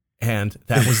 And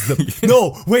that was the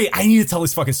No, wait, I need to tell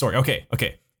this fucking story. Okay.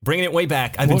 Bringing it way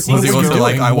back. I've been What- seeing what Was he are this we also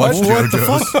doing? like, I watched What the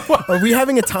JoJo's? fuck? Are we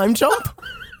having a time jump?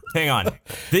 Hang on.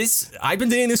 I've been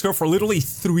dating this girl for literally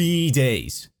 3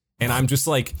 days. And I'm just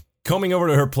like coming over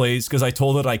to her place because I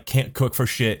told her that I can't cook for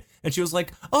shit. And she was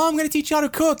like, oh, I'm going to teach you how to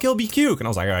cook. It'll be cute. And I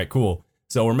was like, all right, cool.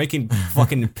 So we're making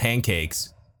fucking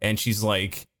pancakes. And she's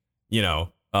like, you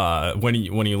know, when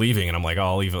are you leaving? And I'm like, oh,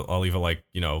 I'll leave it like,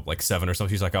 you know, like 7 or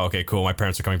something. She's like, oh, okay, cool. My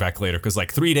parents are coming back later. Because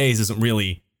like 3 days isn't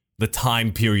really the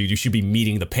time period you should be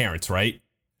meeting the parents, right?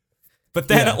 But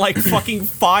then at like fucking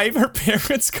 5, her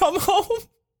parents come home.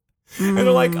 And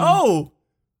they're like, oh,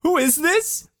 who is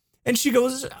this? And she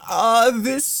goes,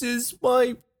 this is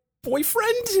my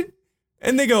boyfriend.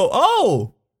 And they go,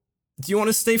 oh, do you want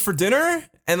to stay for dinner?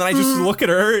 And then I just look at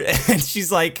her and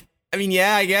she's like, I mean,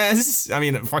 yeah, I guess. I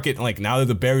mean, fuck it. Like, now that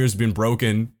the barrier's been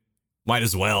broken, might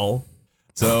as well.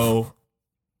 So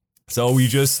we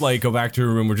just like go back to her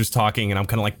room. We're just talking and I'm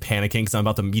kind of like panicking because I'm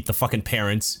about to meet the fucking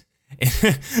parents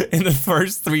in the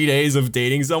first 3 days of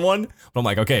dating someone. But I'm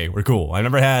like, okay, we're cool. I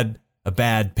never had a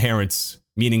bad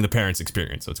meeting the parents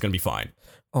experience. So it's going to be fine.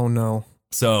 Oh no.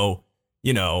 So,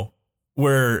 you know,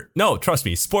 trust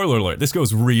me, spoiler alert, this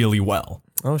goes really well.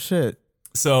 Oh shit.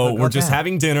 So we're just that?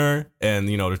 having dinner and,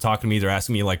 you know, they're talking to me. They're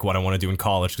asking me like what I want to do in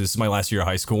college because this is my last year of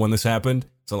high school when this happened.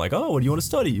 So like, oh, what do you want to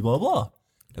study? Blah, blah.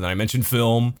 And then I mentioned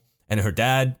film And her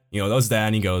dad, that was dad,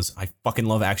 and he goes, I fucking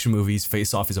love action movies.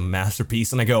 Face Off is a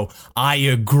masterpiece. And I go, I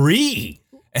agree.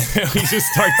 And then we just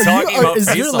start talking about Is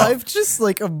Face your Off. life just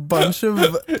like a bunch of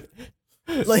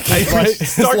like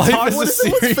Start life talking. is what a is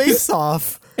it with series. Face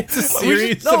Off? It's a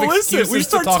series no, of listen, we excuses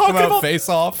start to talk talking about about- Face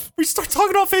Off. We start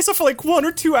talking about Face Off for like 1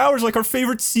 or 2 hours, like our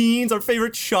favorite scenes, our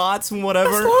favorite shots, and whatever.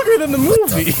 It's longer than the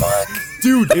movie.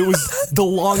 Dude, it was the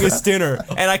longest dinner,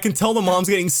 and I can tell the mom's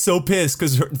getting so pissed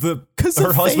because her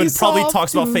of husband Face probably Off,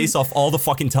 talks about dude. Face Off all the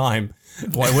fucking time.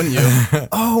 Why wouldn't you?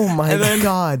 Oh my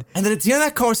god. And then at the end of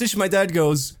that conversation, my dad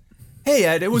goes, "Hey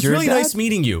Ed, it was Your really dad? nice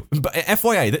meeting you." But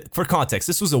FYI, for context,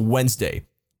 this was a Wednesday,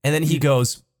 and then he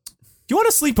goes, "Do you want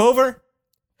to sleep over?"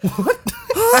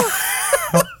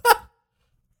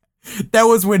 That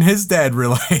was when his dad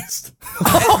realized.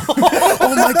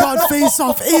 Oh my god, Face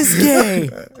Off is gay.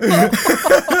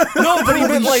 No, but he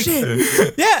meant like,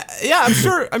 Shit. yeah.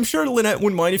 I'm sure Lynette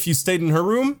wouldn't mind if you stayed in her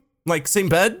room, like same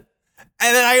bed.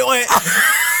 And then I went,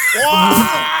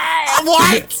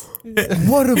 what?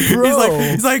 What a bro.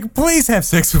 He's like, please have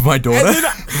sex with my daughter. And then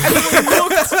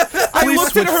I Please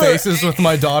looked at switch her. faces with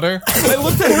my daughter. I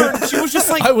looked at her, and she was just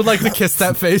like, I would like to kiss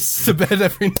that face to bed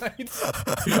every night.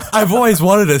 I've always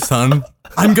wanted a son.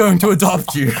 I'm going to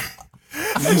adopt you.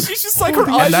 and she's just like, her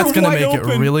eyes And that's were gonna wide make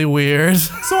open. it really weird.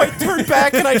 So I turned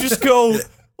back and I just go,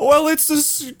 well, it's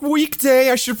this weekday.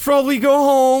 I should probably go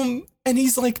home. And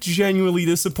he's like genuinely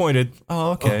disappointed.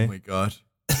 Oh, okay. Oh my god.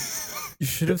 You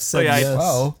should have said yeah, yes.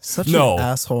 wow. Such No. an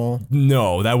asshole.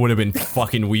 No, that would have been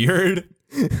fucking weird.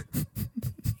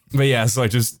 But yeah, so I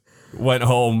just went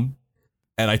home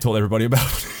and I told everybody about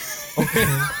it.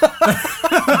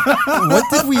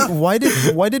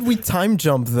 Why did we time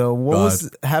jump though? What was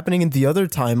happening in the other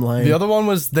timeline? The other one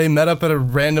was they met up at a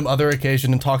random other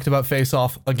occasion and talked about Face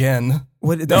Off again. No,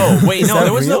 wait, Is no, that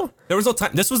there was real? no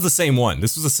time. This was the same one.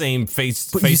 This was the same face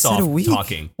But you said off a week.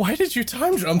 talking. Why did you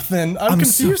time jump then? I'm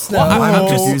so- confused now. I'm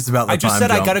confused about the I just time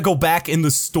said I jump. gotta go back in the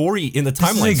story, in the This is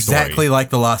timeline exactly story. like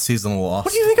the last season of Lost.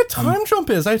 What do you think a time jump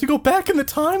is? I have to go back in the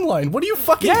timeline. What do you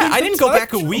fucking Yeah, think I a didn't go time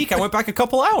back a jump week. I went back a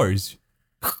couple hours.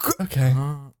 Okay.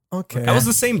 Okay. That was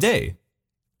the same day.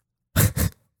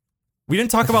 We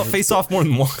didn't talk about Face Off more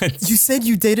than once. You said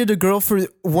you dated a girl for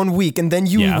 1 week, and then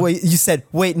you Yeah. You said,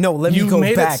 "Wait, no, let You me go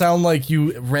made back." it sound like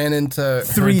you ran into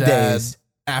 3 her dad days.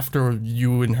 after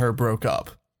you and her broke up.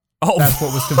 Oh, That's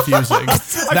what was confusing.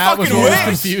 That was fucking what was wish.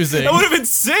 confusing. That would have been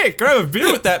sick. I have a beer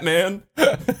with that man.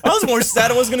 I was more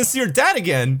sad I was gonna see her dad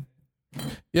again.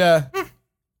 Yeah.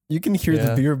 You can hear Yeah.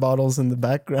 the beer bottles in the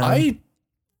background. I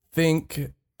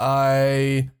think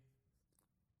I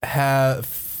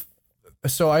have.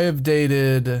 So I have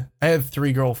dated. I had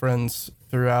 3 girlfriends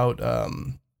throughout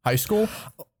high school,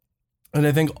 and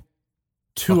I think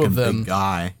two Fucking of them. big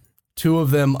guy. 2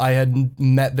 of them I had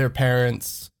met their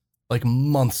parents like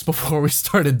months before we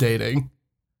started dating.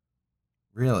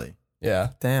 Really? Yeah.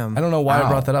 Damn. I don't know why I Wow.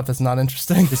 brought that up. That's not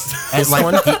interesting. At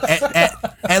like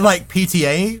at like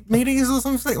PTA meetings or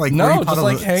something? Like were No, you just part of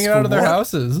like the hanging school out of their board?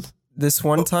 houses. This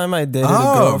one time I dated a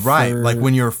Oh, girl right. for, Like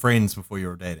when you were friends before you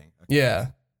were dating. Yeah.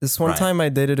 this one Right. time I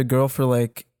dated a girl for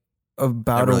like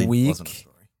about That really a week, wasn't a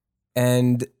story.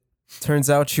 and turns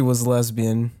out she was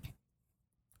lesbian.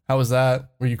 How was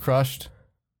that? Were you crushed?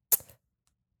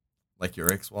 Like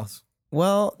your ex was.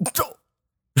 Well,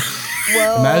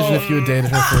 Imagine if you had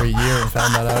dated her for a year and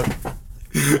found that out.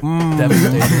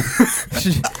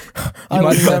 Devastating. I might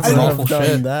would have done never some have awful done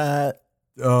shit. that.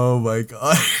 Oh my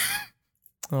god.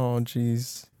 Oh,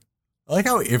 jeez. I like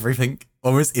how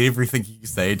almost everything you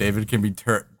say, David, can be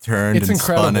turned It's and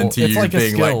spun incredible. into It's you like a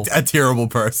being skill. like a terrible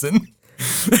person.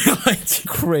 Like,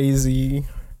 Crazy.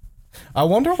 I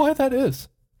wonder why that is.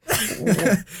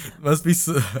 must be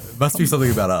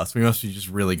something about us. We must be just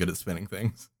really good at spinning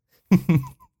things. You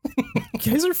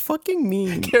guys are fucking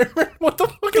mean. Cameron, what the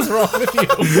fuck is wrong with you?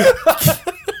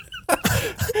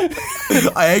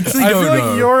 I actually I don't feel know.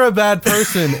 like you're a bad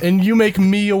person and you make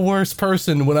me a worse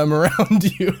person when I'm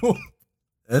around you.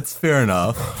 That's fair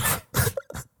enough.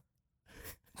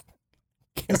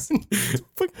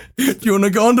 Do you want to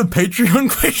go on to Patreon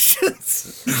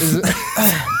questions? Is it-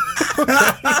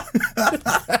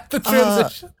 the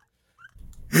transition.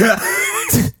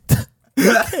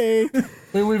 Okay. I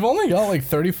mean, we've only got like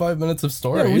 35 minutes of Yeah,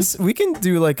 stories. we can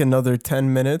do like another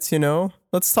 10 minutes, you know?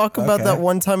 Let's talk about Okay. that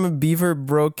one time a beaver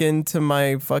broke into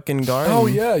my fucking garden. Oh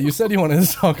yeah, you said you wanted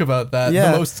to talk about that.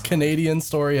 Yeah. The most Canadian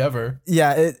story ever.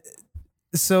 Yeah,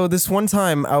 so this one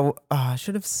time I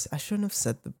shouldn't have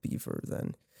said the beaver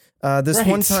then. This Right.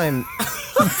 one time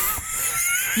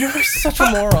You're such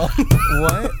a moron.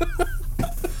 what?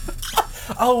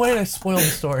 Oh wait, I spoiled the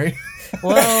story.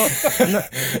 Well, no,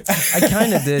 I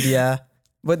kind of did, yeah.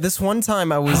 But this one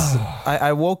time I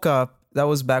woke up. That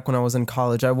was back when I was in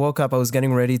college. I woke up. I was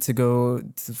getting ready to go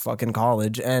to fucking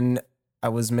college, and I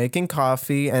was making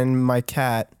coffee, and my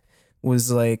cat was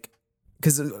like,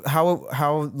 because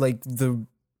how like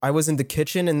I was in the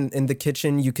kitchen, and in the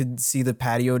kitchen you could see the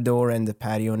patio door and the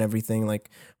patio and everything, like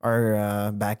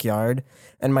our backyard.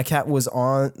 And my cat was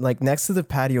on like next to the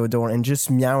patio door and just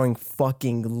meowing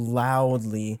fucking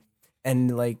loudly.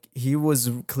 And like he was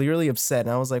clearly upset.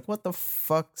 And I was like, what the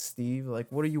fuck, Steve?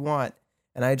 Like, what do you want?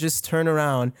 And I just turn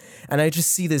around and I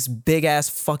just see this big ass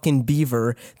fucking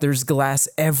beaver. There's glass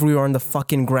everywhere on the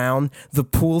fucking ground. The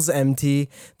pool's empty.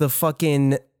 The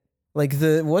fucking like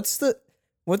what's the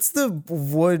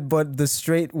wood but the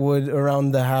straight wood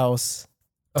around the house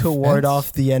to ward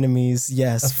off the enemies?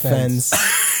 Yes, A fence.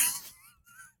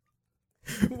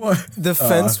 What? The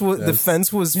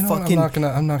fence was You know fucking what?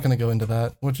 I'm not gonna go into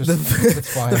that. We'll just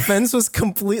it's fine. the fence was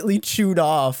completely chewed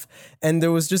off, and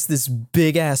there was just this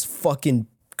big ass fucking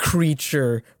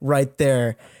creature right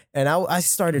there. And I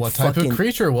started What type fucking of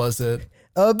creature was it?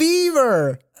 a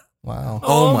beaver. Wow.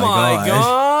 Oh my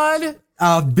god.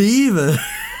 A beaver.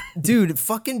 Dude,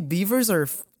 fucking beavers are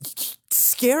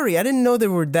scary. I didn't know they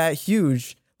were that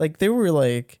huge. Like they were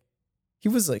like, he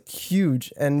was like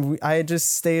huge, and I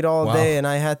just stayed all Wow. day, and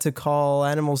I had to call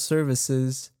animal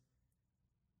services,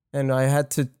 and I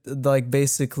had to like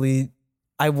basically,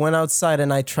 I went outside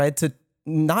and I tried to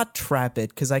not trap it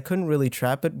because I couldn't really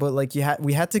trap it, but like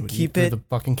we had to keep Through it. the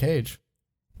fucking cage.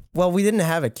 Well, we didn't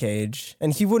have a cage,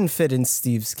 and he wouldn't fit in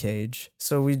Steve's cage,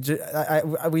 so we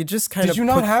just kind of. Did you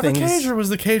not put have things, a cage, or was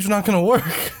the cage not gonna work?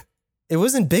 It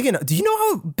wasn't big enough. Do you know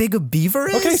how big a beaver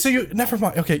is? Okay, so never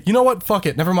mind. Okay, you know what? Fuck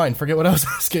it. Never mind. Forget what I was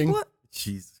asking. What?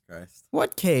 Jesus Christ.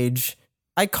 What cage?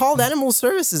 I called animal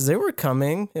services. They were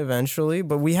coming eventually,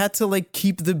 but we had to like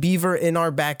keep the beaver in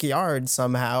our backyard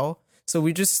somehow. So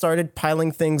we just started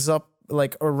piling things up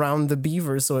like around the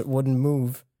beaver so it wouldn't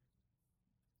move.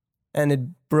 And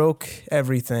it broke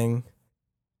everything.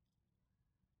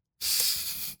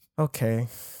 Okay.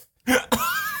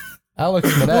 Alex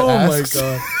Manette asks.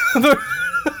 God.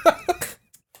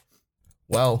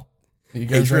 Well, you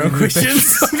guys ready Patreon to do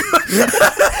questions.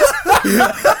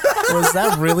 Was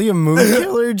that really a moon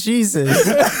killer? Jesus.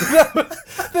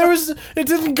 It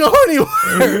didn't go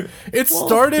anywhere. It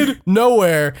started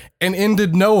nowhere and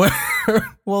ended nowhere.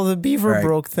 Well, the beaver Right.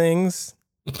 broke things.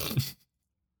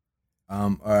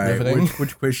 All right. Riveting.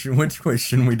 Which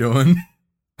question we doing?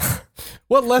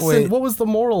 What lesson? Wait. What was the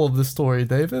moral of the story,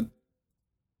 David?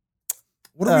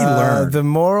 What did we learn? The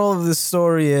moral of the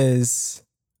story is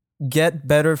get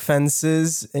better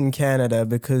fences in Canada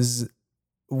because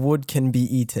wood can be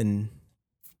eaten.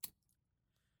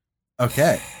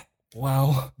 Okay.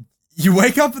 Wow. You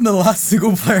wake up in the last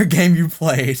single player game you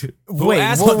played. Wait,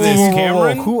 asked this,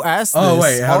 Cameron? Who asked this? Oh,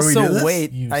 wait, how do we also, do this?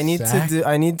 wait, You I need sack.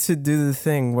 to do the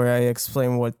thing where I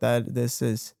explain what this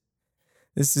is.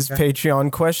 This is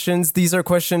Patreon questions. These are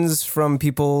questions from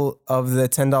people of the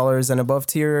 $10 and above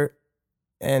tier,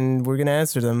 and we're gonna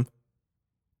answer them.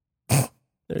 There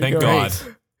you Thank go. God.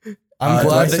 I'm do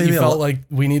I glad say that you the- felt like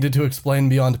we needed to explain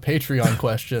beyond Patreon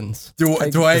questions. Do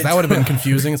I? 'Cause that would have been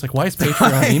confusing. It's like, why is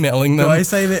Patreon emailing them? Do I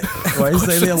say that? Do I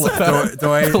say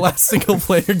the? the last single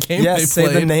player game Yes, they say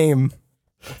played? the name.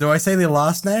 Do I say the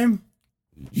last name?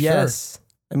 Yes.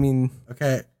 I mean,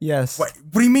 Okay. yes. What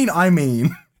do you mean? I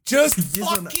mean. Just Yes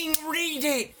or no? fucking read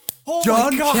it. Oh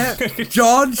John my god.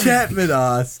 John Chapman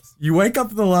asks, you wake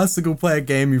up in the last single player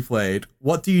game you played.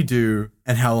 What do you do,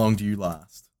 and how long do you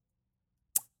last?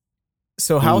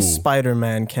 So how's Ooh.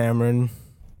 Spider-Man, Cameron?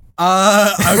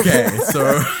 Okay.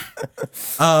 So,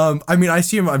 I mean, I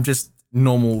assume I'm just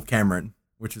normal Cameron,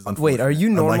 which is unfortunate. Wait, are you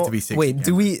normal? I'd like to be 60 Wait, do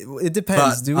Cameron. we? It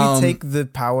depends. But, do we take the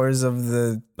powers of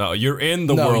the? No, you're in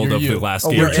the No, world you're of you. the last Oh,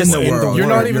 game. we're You're in the world. You're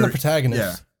not even the You're- protagonist.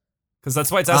 Yeah. Because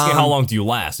that's why it's asking how Um, long do you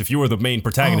last. If you were the main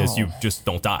protagonist, you just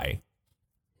don't die.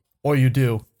 Or you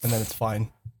do, and then it's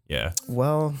fine. Yeah.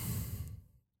 Well,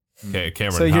 Okay,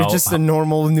 Cameron. so you're how, just a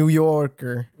normal New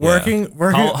Yorker. yeah. Working.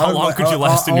 How long could you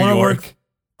last in New wanna York? work-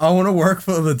 I want to work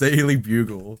for the Daily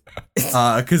Bugle,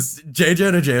 because J.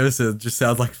 Jonah Jameson just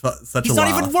sounds like such He's a not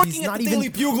laugh. even working He's at not the even- Daily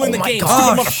Bugle in Oh the my game,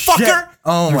 God. stupid motherfucker.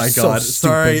 Oh You're my so god!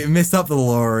 Sorry, stupid. messed up the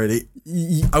law already.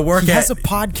 I work He at has a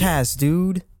podcast,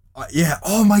 dude. yeah.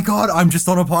 Oh my god! I'm just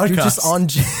on a podcast. You're just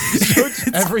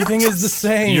on. Everything is the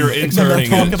same. You're except they interning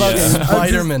talk it, about yeah.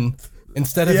 Spider-Man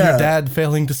instead of Yeah. your dad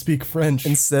failing to speak French.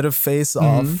 Instead of face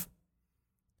off.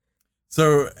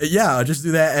 So yeah, I just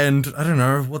do that, and I don't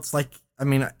know what's like. I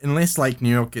mean, unless like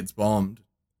New York gets bombed,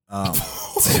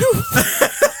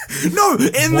 No,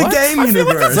 in the game I feel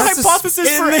like universe. that's a hypothesis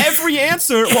In for the- every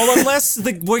answer. Well, unless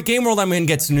the game world I'm in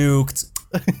gets nuked,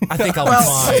 I think I'll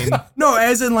be fine. No,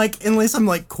 as in like, unless I'm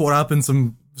like caught up in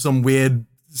some weird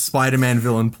Spider-Man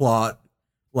villain plot,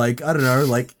 like I don't know,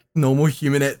 like normal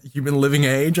human at human living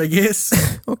age, I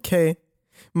guess. Okay.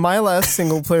 My last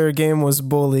single player game was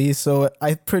Bully, so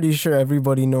I'm pretty sure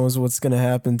everybody knows what's gonna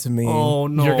happen to me. Oh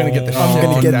no! You're gonna get the I'm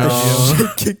gonna get no. the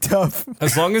shit kicked up.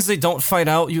 As long as they don't fight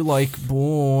out, you like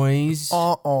boys.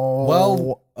 Uh-oh.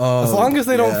 Well, as long as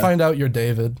they don't yeah. find out you're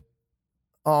David.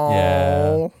 Oh,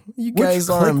 Yeah. you Which guys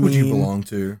are clique mean. would you belong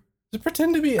to? Just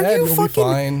pretend to be Are Ed. you You'll fucking- be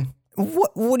fine.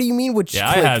 What do you mean? Which Yeah,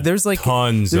 I clique? had There's like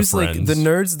tons of there's like friends. the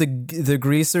nerds, the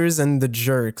greasers, and the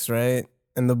jerks, right?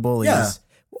 And the bullies. Yeah.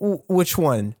 Which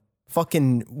one?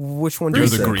 Fucking which one? do You're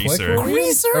you the think? greaser. Clique were you?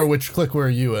 Greaser? Or which clique were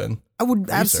you in? I would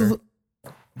Greaser. absolutely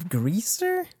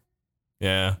greaser.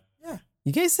 Yeah,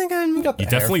 You guys think I'm? You got the you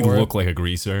hair definitely for it. look like a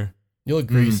greaser. You look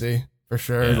greasy for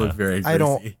sure. You Yeah. look very I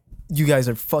don't- greasy. You guys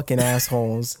are fucking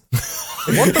assholes.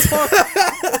 What the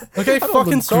fuck? Okay, don't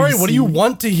fucking look sorry. What do you greasy.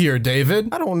 want to hear, David?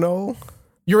 I don't know.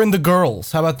 You're in the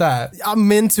girls. How about that?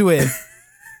 I'm into it.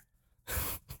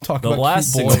 Talk The about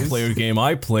last cute single boys. player game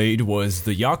I played was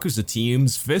the Yakuza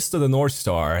team's Fist of the North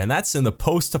Star, and that's in the You're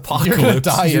post-apocalypse. gonna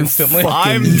die instantly.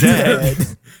 I'm dead.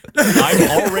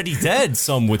 I'm already dead,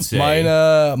 some would say.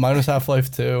 Mine was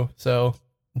Half-Life 2, so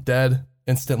dead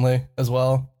instantly as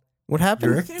well. What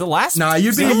happened? The last Nah,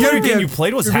 you'd be single player you'd be game a- you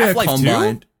played was you'd be a Half-Life 2?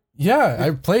 combined. Yeah,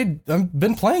 I've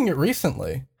been playing it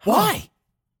recently. Why?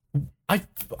 I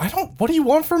don't. What do you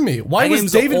want from me? Why That was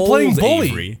game's David old, playing Bully?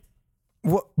 Avery.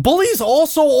 What? Bully's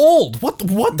also old. What the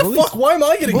fuck? Why am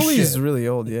I getting Bully's shit? really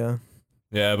old. Yeah.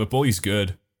 Yeah, but Bully's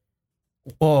good.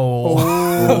 Oh,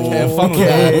 okay, have fun with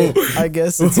Okay. that. I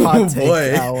guess it's hot take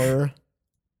boy. hour.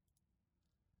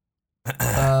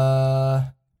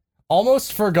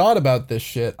 Almost forgot about this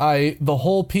shit. The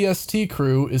whole PST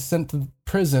crew is sent to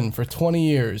prison for 20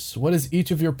 years. What is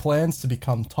each of your plans to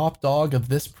become top dog of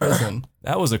this prison?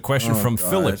 That was a question Oh, from God.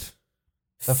 Philip.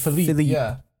 Philippe. Philippe.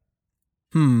 Yeah.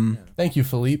 Thank you,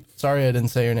 Philippe. Sorry I didn't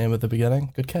say your name at the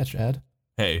beginning. Good catch, Ed.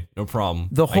 Hey, no problem.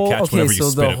 The whole I catch okay, whenever you so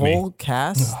spit the at me. whole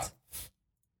cast.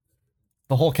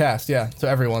 The whole cast, yeah. So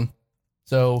everyone.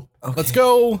 So let's Okay.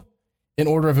 go in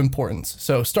order of importance.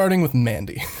 So starting with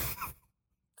Mandy.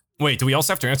 Wait, do we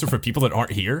also have to answer for people that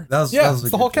aren't here? That was, Yeah, that was a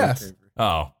it's the good whole joke, cast. Avery.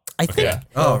 Oh, I think Yeah.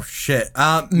 Oh shit.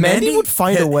 Mandy would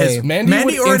find a way. Mandy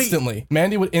would already. instantly.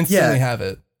 Mandy would instantly Yeah. have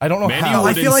it. I don't know Mandy how.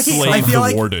 would I feel like he- enslave I feel the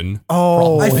like- warden.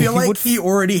 Oh, I feel he like would he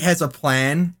already has a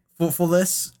plan for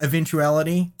this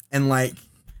eventuality, and like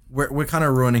we're kind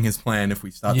of ruining his plan if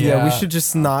we start. Yeah. Yeah, we should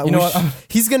just not. You know we what? should-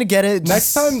 he's gonna get it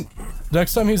Next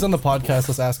just- time he's on the podcast,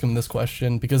 let's ask him this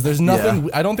question because there's nothing.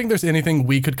 I don't think there's anything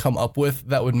we could come up with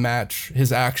that would match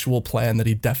his actual plan that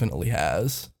he definitely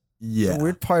has. Yeah. The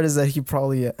weird part is that he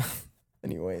probably.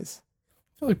 Anyways,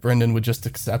 I feel like Brendan would just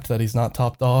accept that he's not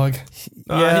top dog. He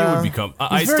Yeah. would become.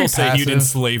 I He's still very say he'd passive.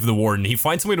 enslave the warden. He'd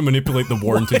find some way to manipulate the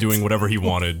warden to doing whatever he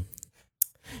wanted.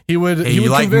 He would. Hey, he you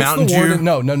would like convince Mountain the Dew?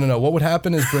 warden. No. What would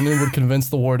happen is Brendan would convince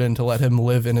the warden to let him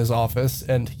live in his office,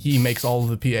 and he makes all of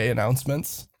the PA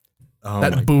announcements. Oh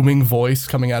That my- booming voice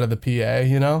coming out of the PA,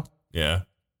 you know? Yeah.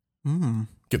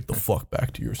 Get the fuck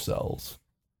back to your cells.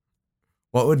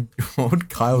 what would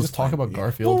Kyle's Just talk plan about be?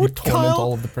 Garfield. What He'd would torment Kyle-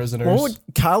 all of the prisoners. what would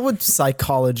Kyle would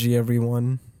psychology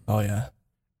everyone? Oh yeah,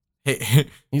 Hey,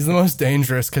 he's the most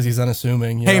dangerous because he's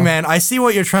unassuming. You hey know? man, I see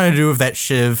what you're trying to do with that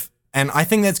shiv, and I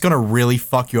think that's gonna really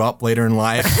fuck you up later in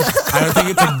life. I don't think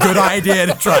it's a good idea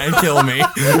to try and kill me.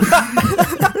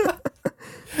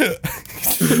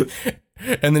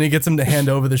 And then he gets him to hand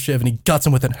over the shiv, and he guts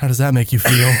him with it. How does that make you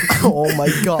feel? Oh my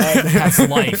god, That's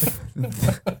life.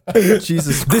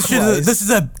 Jesus This Christ! is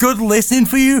a good lesson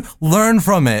for you. Learn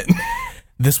from it.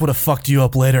 This would have fucked you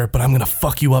up later, but I'm gonna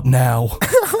fuck you up now.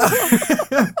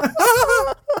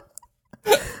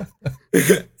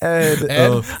 Ed,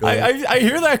 Ed, I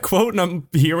hear that quote and I'm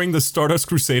hearing the Stardust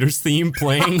Crusaders theme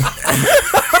playing.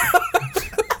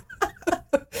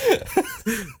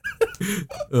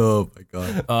 Oh my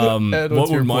god. Ed, What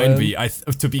what's your would mine plan? be?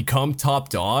 To become top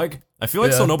dog. I feel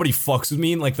like so Yeah. nobody fucks with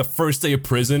me. Like the first day of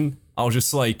prison, I'll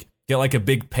just like get like a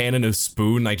big pan and a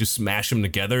spoon. And I just smash them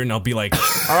together, and I'll be like,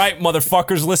 "All right,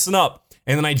 motherfuckers, listen up."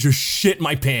 And then I just shit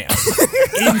my pants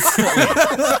instantly.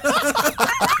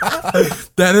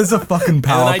 That is a fucking And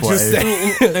power I play. just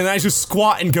and I just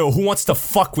squat and go, "Who wants to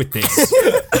fuck with this?"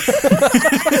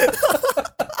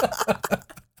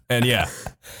 And yeah,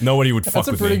 nobody would fuck That's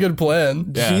a with pretty me. good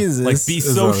plan. Yeah. Jesus. Like, be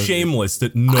Is so what I was- shameless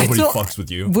that nobody don't- fucks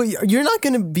with you. But you're not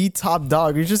gonna be top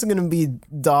dog. You're just gonna be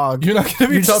dog. You're not gonna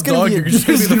be You're top just gonna dog. be a- You're just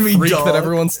gonna be the gonna be freak dog. that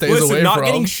everyone stays Listen, away not from.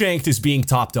 getting shanked is being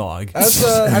top dog. That's.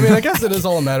 I mean, I guess it is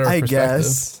all a matter of I perspective.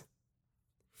 guess.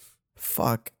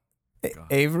 Fuck.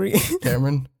 Avery.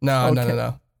 Cameron, no.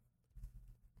 Okay.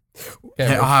 Hey,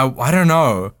 Cameron. I don't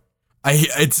know.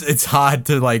 It's hard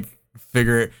to like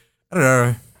figure it. I don't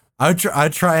know.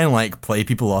 I'd try and like play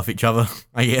people off each other.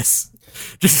 I guess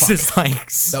just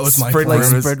like That was my spread plan. Like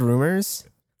rumors, spread rumors.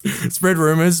 spread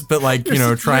rumors, but like you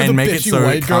know, try You're and the make it bitchy so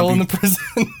white it girl can't in be. the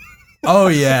prison. Oh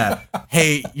yeah.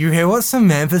 Hey, you hear what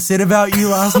Samantha said about you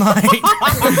last night?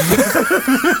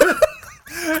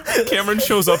 Cameron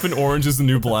shows up in Orange is the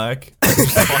New Black.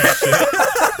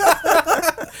 Oh,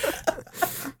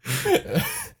 shit.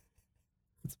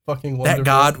 Fucking wonderful. That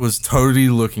guard was totally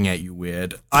looking at you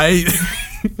weird. I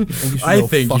go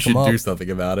think you fuck should him do up. something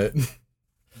about it.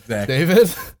 Exactly.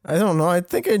 David. I don't know. I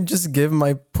think I'd just give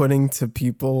my pudding to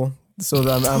people so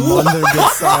that I'm on their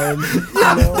good side.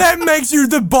 You know? That makes you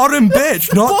the bottom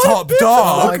bitch, not top Oh,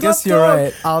 dog. I guess you're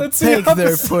right. I'll That's the take their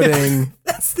opposite. pudding.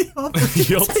 That's the opposite.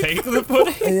 You'll take the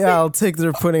pudding? Yeah, I'll take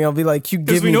their pudding. I'll be like, you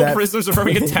Because give we me know that. prisoners are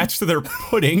very attached to their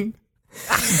pudding.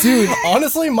 Dude,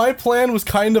 honestly, my plan was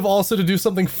kind of also to do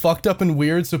something fucked up and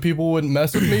weird so people wouldn't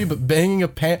mess with me, but banging a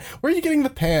pan. Where are you getting the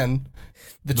pan?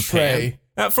 The tray.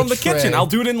 From the tray. kitchen. I'll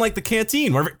do it in like the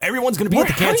canteen where everyone's gonna be at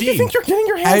the How do you canteen. think you're getting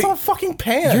your hands Hey, on a fucking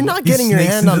pan? You're not He getting your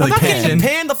sneaks hand on into the the I'm not kitchen. pan. getting the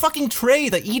pan, the fucking tray,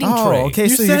 the eating Oh, tray. okay. You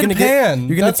So said you're gonna pan.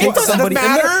 you're gonna That's take what- somebody.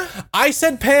 doesn't matter. I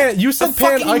said pan. You A said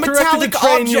pan. fucking I corrected the metallic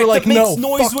tray and you were like, object that no, makes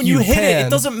noise fuck when you hit pan. it. It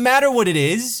doesn't matter what it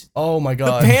is. Oh my The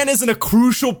god. pan isn't a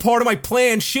crucial part of my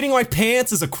plan. Shitting my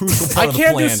pants is a crucial part I of the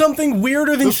can't plan. do something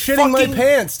weirder than The shitting my fucking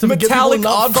pants to get people metallic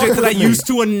not object fuck that I with me. used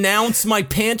to announce my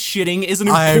pants shitting isn't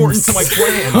I'm important to my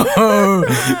plan.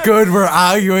 Oh, good. We're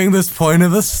arguing this point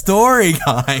of the story,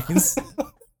 guys.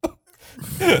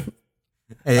 Hey,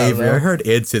 Avery, know. I heard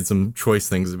Ed said some choice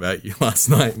things about you last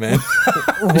night, man.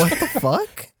 What the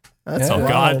fuck? That's Yeah. Oh, wild.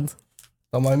 God.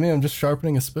 Don't mind me. I'm just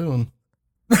sharpening a spoon.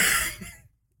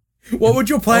 What would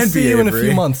your I'll plan see be, you in a Avery?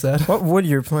 few months, Ed. What would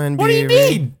your plan be? What do you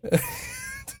Avery? mean?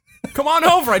 Come on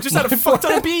over. I just had a fuck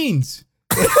ton of beans.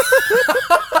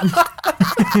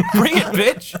 Bring it,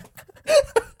 bitch.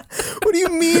 What do you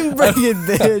mean, bring it,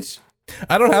 bitch?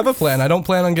 I don't have a plan. I don't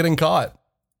plan on getting caught.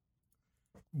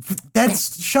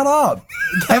 Shut up.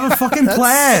 Have a fucking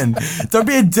plan. Don't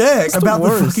be a dick about the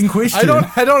worst. fucking question.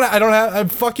 I don't have. I'm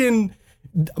fucking.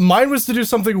 Mine was to do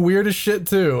something weird as shit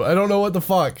too. I don't know what the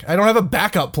fuck. I don't have a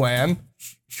backup plan.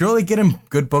 Surely get him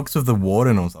good books of the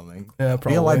warden or something. Yeah, Be a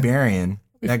probably. librarian.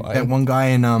 That fine. one guy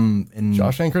in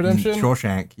Shawshank Redemption?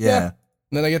 Shawshank, yeah.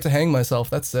 And then I get to hang myself.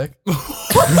 That's sick. I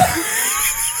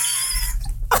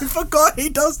forgot he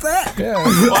does that. Yeah.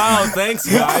 Wow, thanks,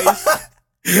 guys.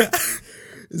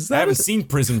 Is I that haven't seen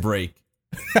Prison Break.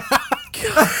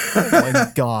 oh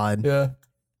my god. Yeah.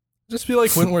 Just be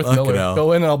like Wentworth Fucking Miller. hell.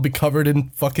 Go in and I'll be covered in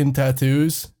fucking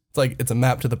tattoos. It's like it's a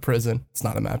map to the prison. It's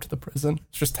not a map to the prison.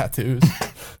 It's just tattoos.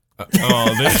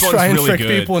 Oh, this Try one's and really trick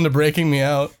good. people into breaking me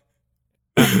out.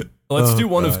 Let's do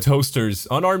one of God. Toaster's.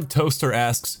 Unarmed Toaster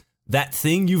asks, that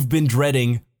thing you've been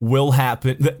dreading will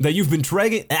happen. That you've been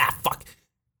dragging. Ah, fuck.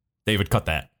 David, cut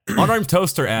that. Unarmed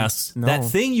Toaster asks, No. that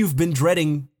thing you've been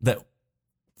dreading that.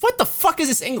 What the fuck is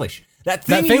this English? That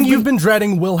That thing, thing you've been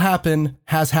dreading will happen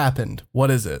has happened.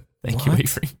 What is it? Thank you,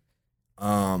 Avery.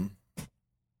 Oh,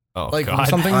 Like God.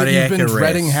 something that Cardiac you've been arrest.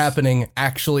 dreading happening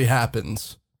actually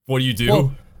happens. What do you do?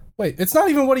 Well, wait, it's not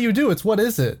even what do you do, it's what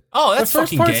is it? Oh, that's the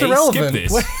first fucking part's gay. irrelevant. Skip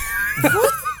this. Wait,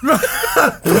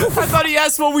 I thought he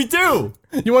asked what we do.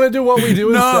 you want to do what we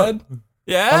do No. instead?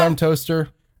 Yeah? Unarmed Toaster,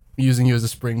 I'm using you as a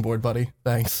springboard, buddy.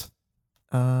 Thanks.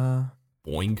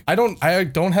 Boing. I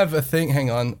don't have a thing. Hang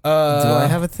on. Do I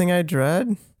have a thing I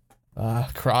dread?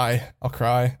 Cry. I'll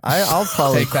cry. I'll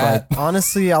probably Take cry. that.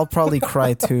 Honestly, I'll probably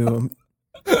cry too.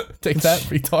 Take that,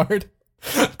 retard.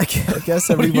 I guess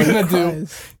What are you everybody gonna do?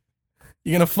 cries.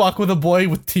 You gonna fuck with a boy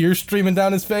with tears streaming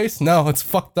down his face? No, it's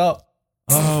fucked up.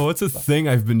 Oh, what's a thing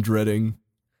I've been dreading?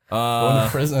 Going to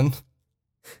prison.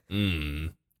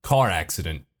 Car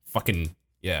accident. Fucking,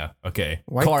 yeah, okay.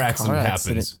 Why Car accident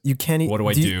happens. You can't. What do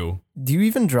I do? Do you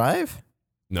even drive?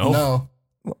 No.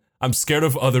 No. I'm scared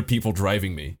of other people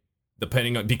driving me.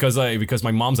 Depending on because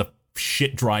my mom's a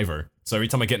shit driver. So every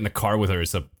time I get in the car with her,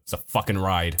 it's a fucking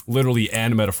ride. Literally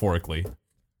and metaphorically.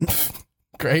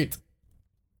 Great.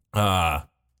 I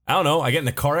don't know. I get in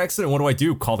a car accident, what do I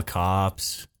do? Call the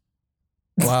cops.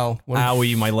 Wow. What a-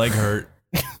 Owie, my leg hurt.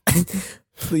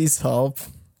 Please help.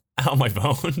 Ow, my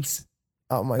bones.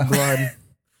 Oh my blood.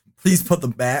 Please put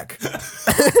them back.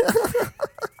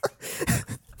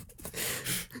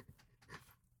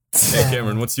 Hey,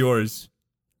 Cameron, what's yours?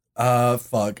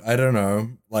 Fuck. I don't know.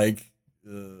 Like,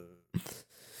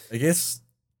 I guess,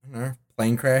 I don't know.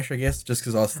 Plane crash, I guess, just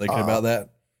because I was thinking about that.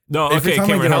 No, Every okay, time I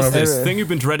Cameron, get on how's a- this? Thing you've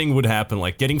been dreading would happen,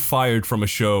 like getting fired from a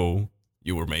show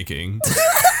you were making.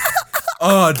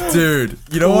 Oh, dude.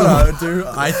 You know what I would do?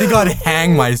 I think I'd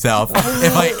hang myself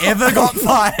if I ever got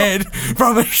fired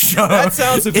from a show. That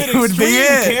sounds a bit it would be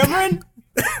extreme, it. Cameron.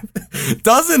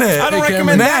 Doesn't it? I don't Hey, recommend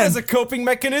Cameron. that Man. as a coping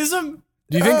mechanism.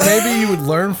 Do you think maybe you would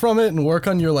learn from it and work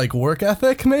on your like work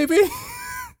ethic? Maybe.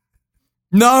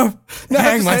 No.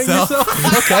 Hang Just myself.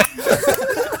 yourself?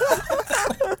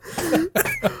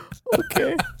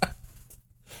 Okay.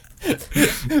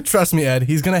 Okay. Trust me, Ed.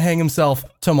 He's gonna hang himself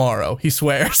tomorrow. He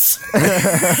swears. The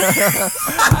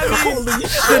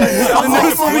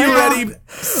next will be ready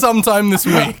sometime this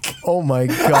week. Oh my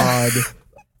god.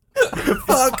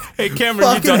 Hey, Cameron,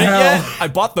 you Fucking done it hell. yet? I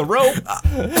bought the rope.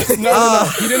 No.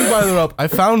 He didn't buy the rope. I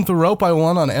found the rope I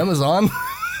won on Amazon.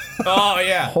 Oh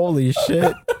yeah. Holy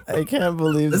shit. I can't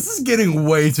believe This is getting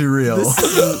way too real.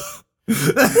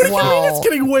 Wow. It's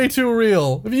getting way too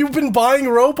real. Have you been buying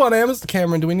rope on Amazon?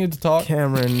 Cameron, do we need to talk?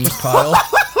 Cameron. Kyle.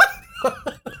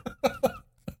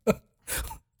 I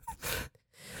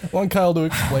want Kyle to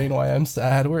explain why I'm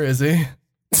sad. Where is he?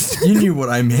 You knew what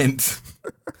I meant.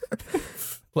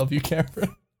 Love you,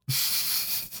 Cameron.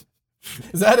 Is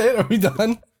that it? Are we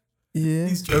done? Yeah.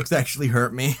 These jokes actually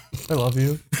hurt me. I love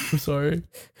you. I'm sorry.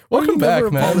 Why Welcome you back,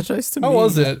 never man. apologize to How me?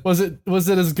 was it? Was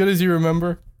it as good as you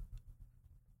remember?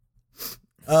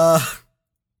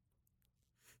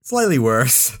 Slightly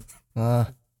worse.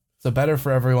 So better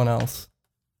for everyone else.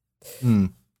 Hmm.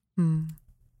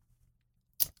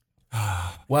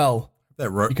 Well, That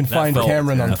ro- you can That find felt-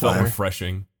 Cameron on that felt Twitter.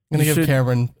 refreshing. I'm gonna You give should-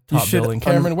 Cameron top should billing.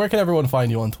 Cameron, where can everyone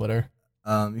find you on Twitter?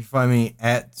 You can find me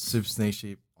at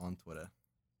SuperSnakeSheep on Twitter.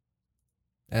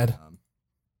 Ed,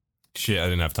 Shit, I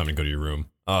didn't have time to go to your room.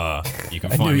 You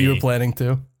can I knew find you were me. planning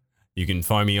to. You can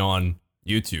find me on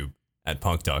YouTube at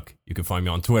PunkDuck. You can find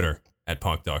me on Twitter at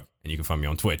PunkDuck, and you can find me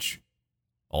on Twitch,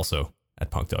 also at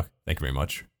PunkDuck. Thank you very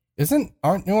much.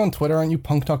 Aren't you on Twitter? Aren't you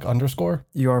punkduck_?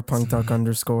 You are punkduck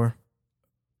underscore.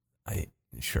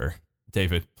 Sure,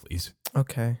 David, please.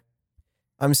 Okay.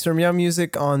 I'm Sir Meow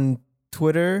Music on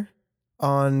Twitter,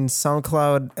 on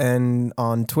SoundCloud, and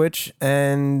on Twitch,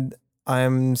 and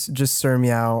I'm just Sir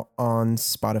Meow on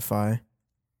Spotify.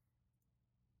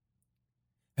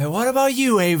 And what about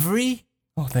you, Avery?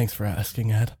 Oh, thanks for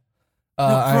asking, Ed. No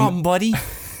problem, buddy.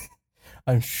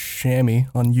 I'm Shammy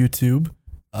on YouTube.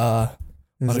 A lot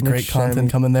of Isn't great it content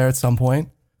Shammy- coming there at some point.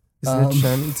 Isn't it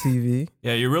Shammy TV?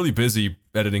 Yeah, you're really busy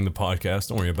editing the podcast.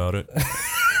 Don't worry about it.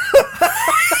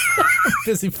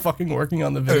 Busy fucking working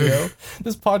on the video.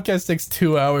 This podcast takes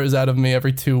 2 hours out of me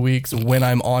every 2 weeks when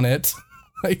I'm on it.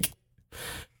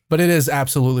 But it is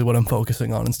absolutely what I'm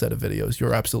focusing on instead of videos.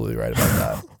 You're absolutely right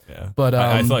about that. Yeah, But,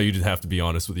 I thought you'd have to be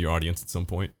honest with your audience at some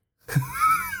point.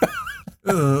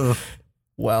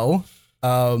 Well,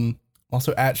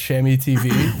 also at Shammy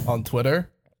TV on Twitter.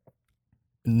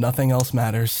 Nothing else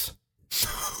matters.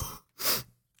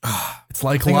 It's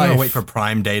like I think I'm life. gonna wait for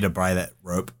Prime Day to buy that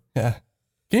rope. Yeah.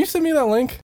 Can you send me that link?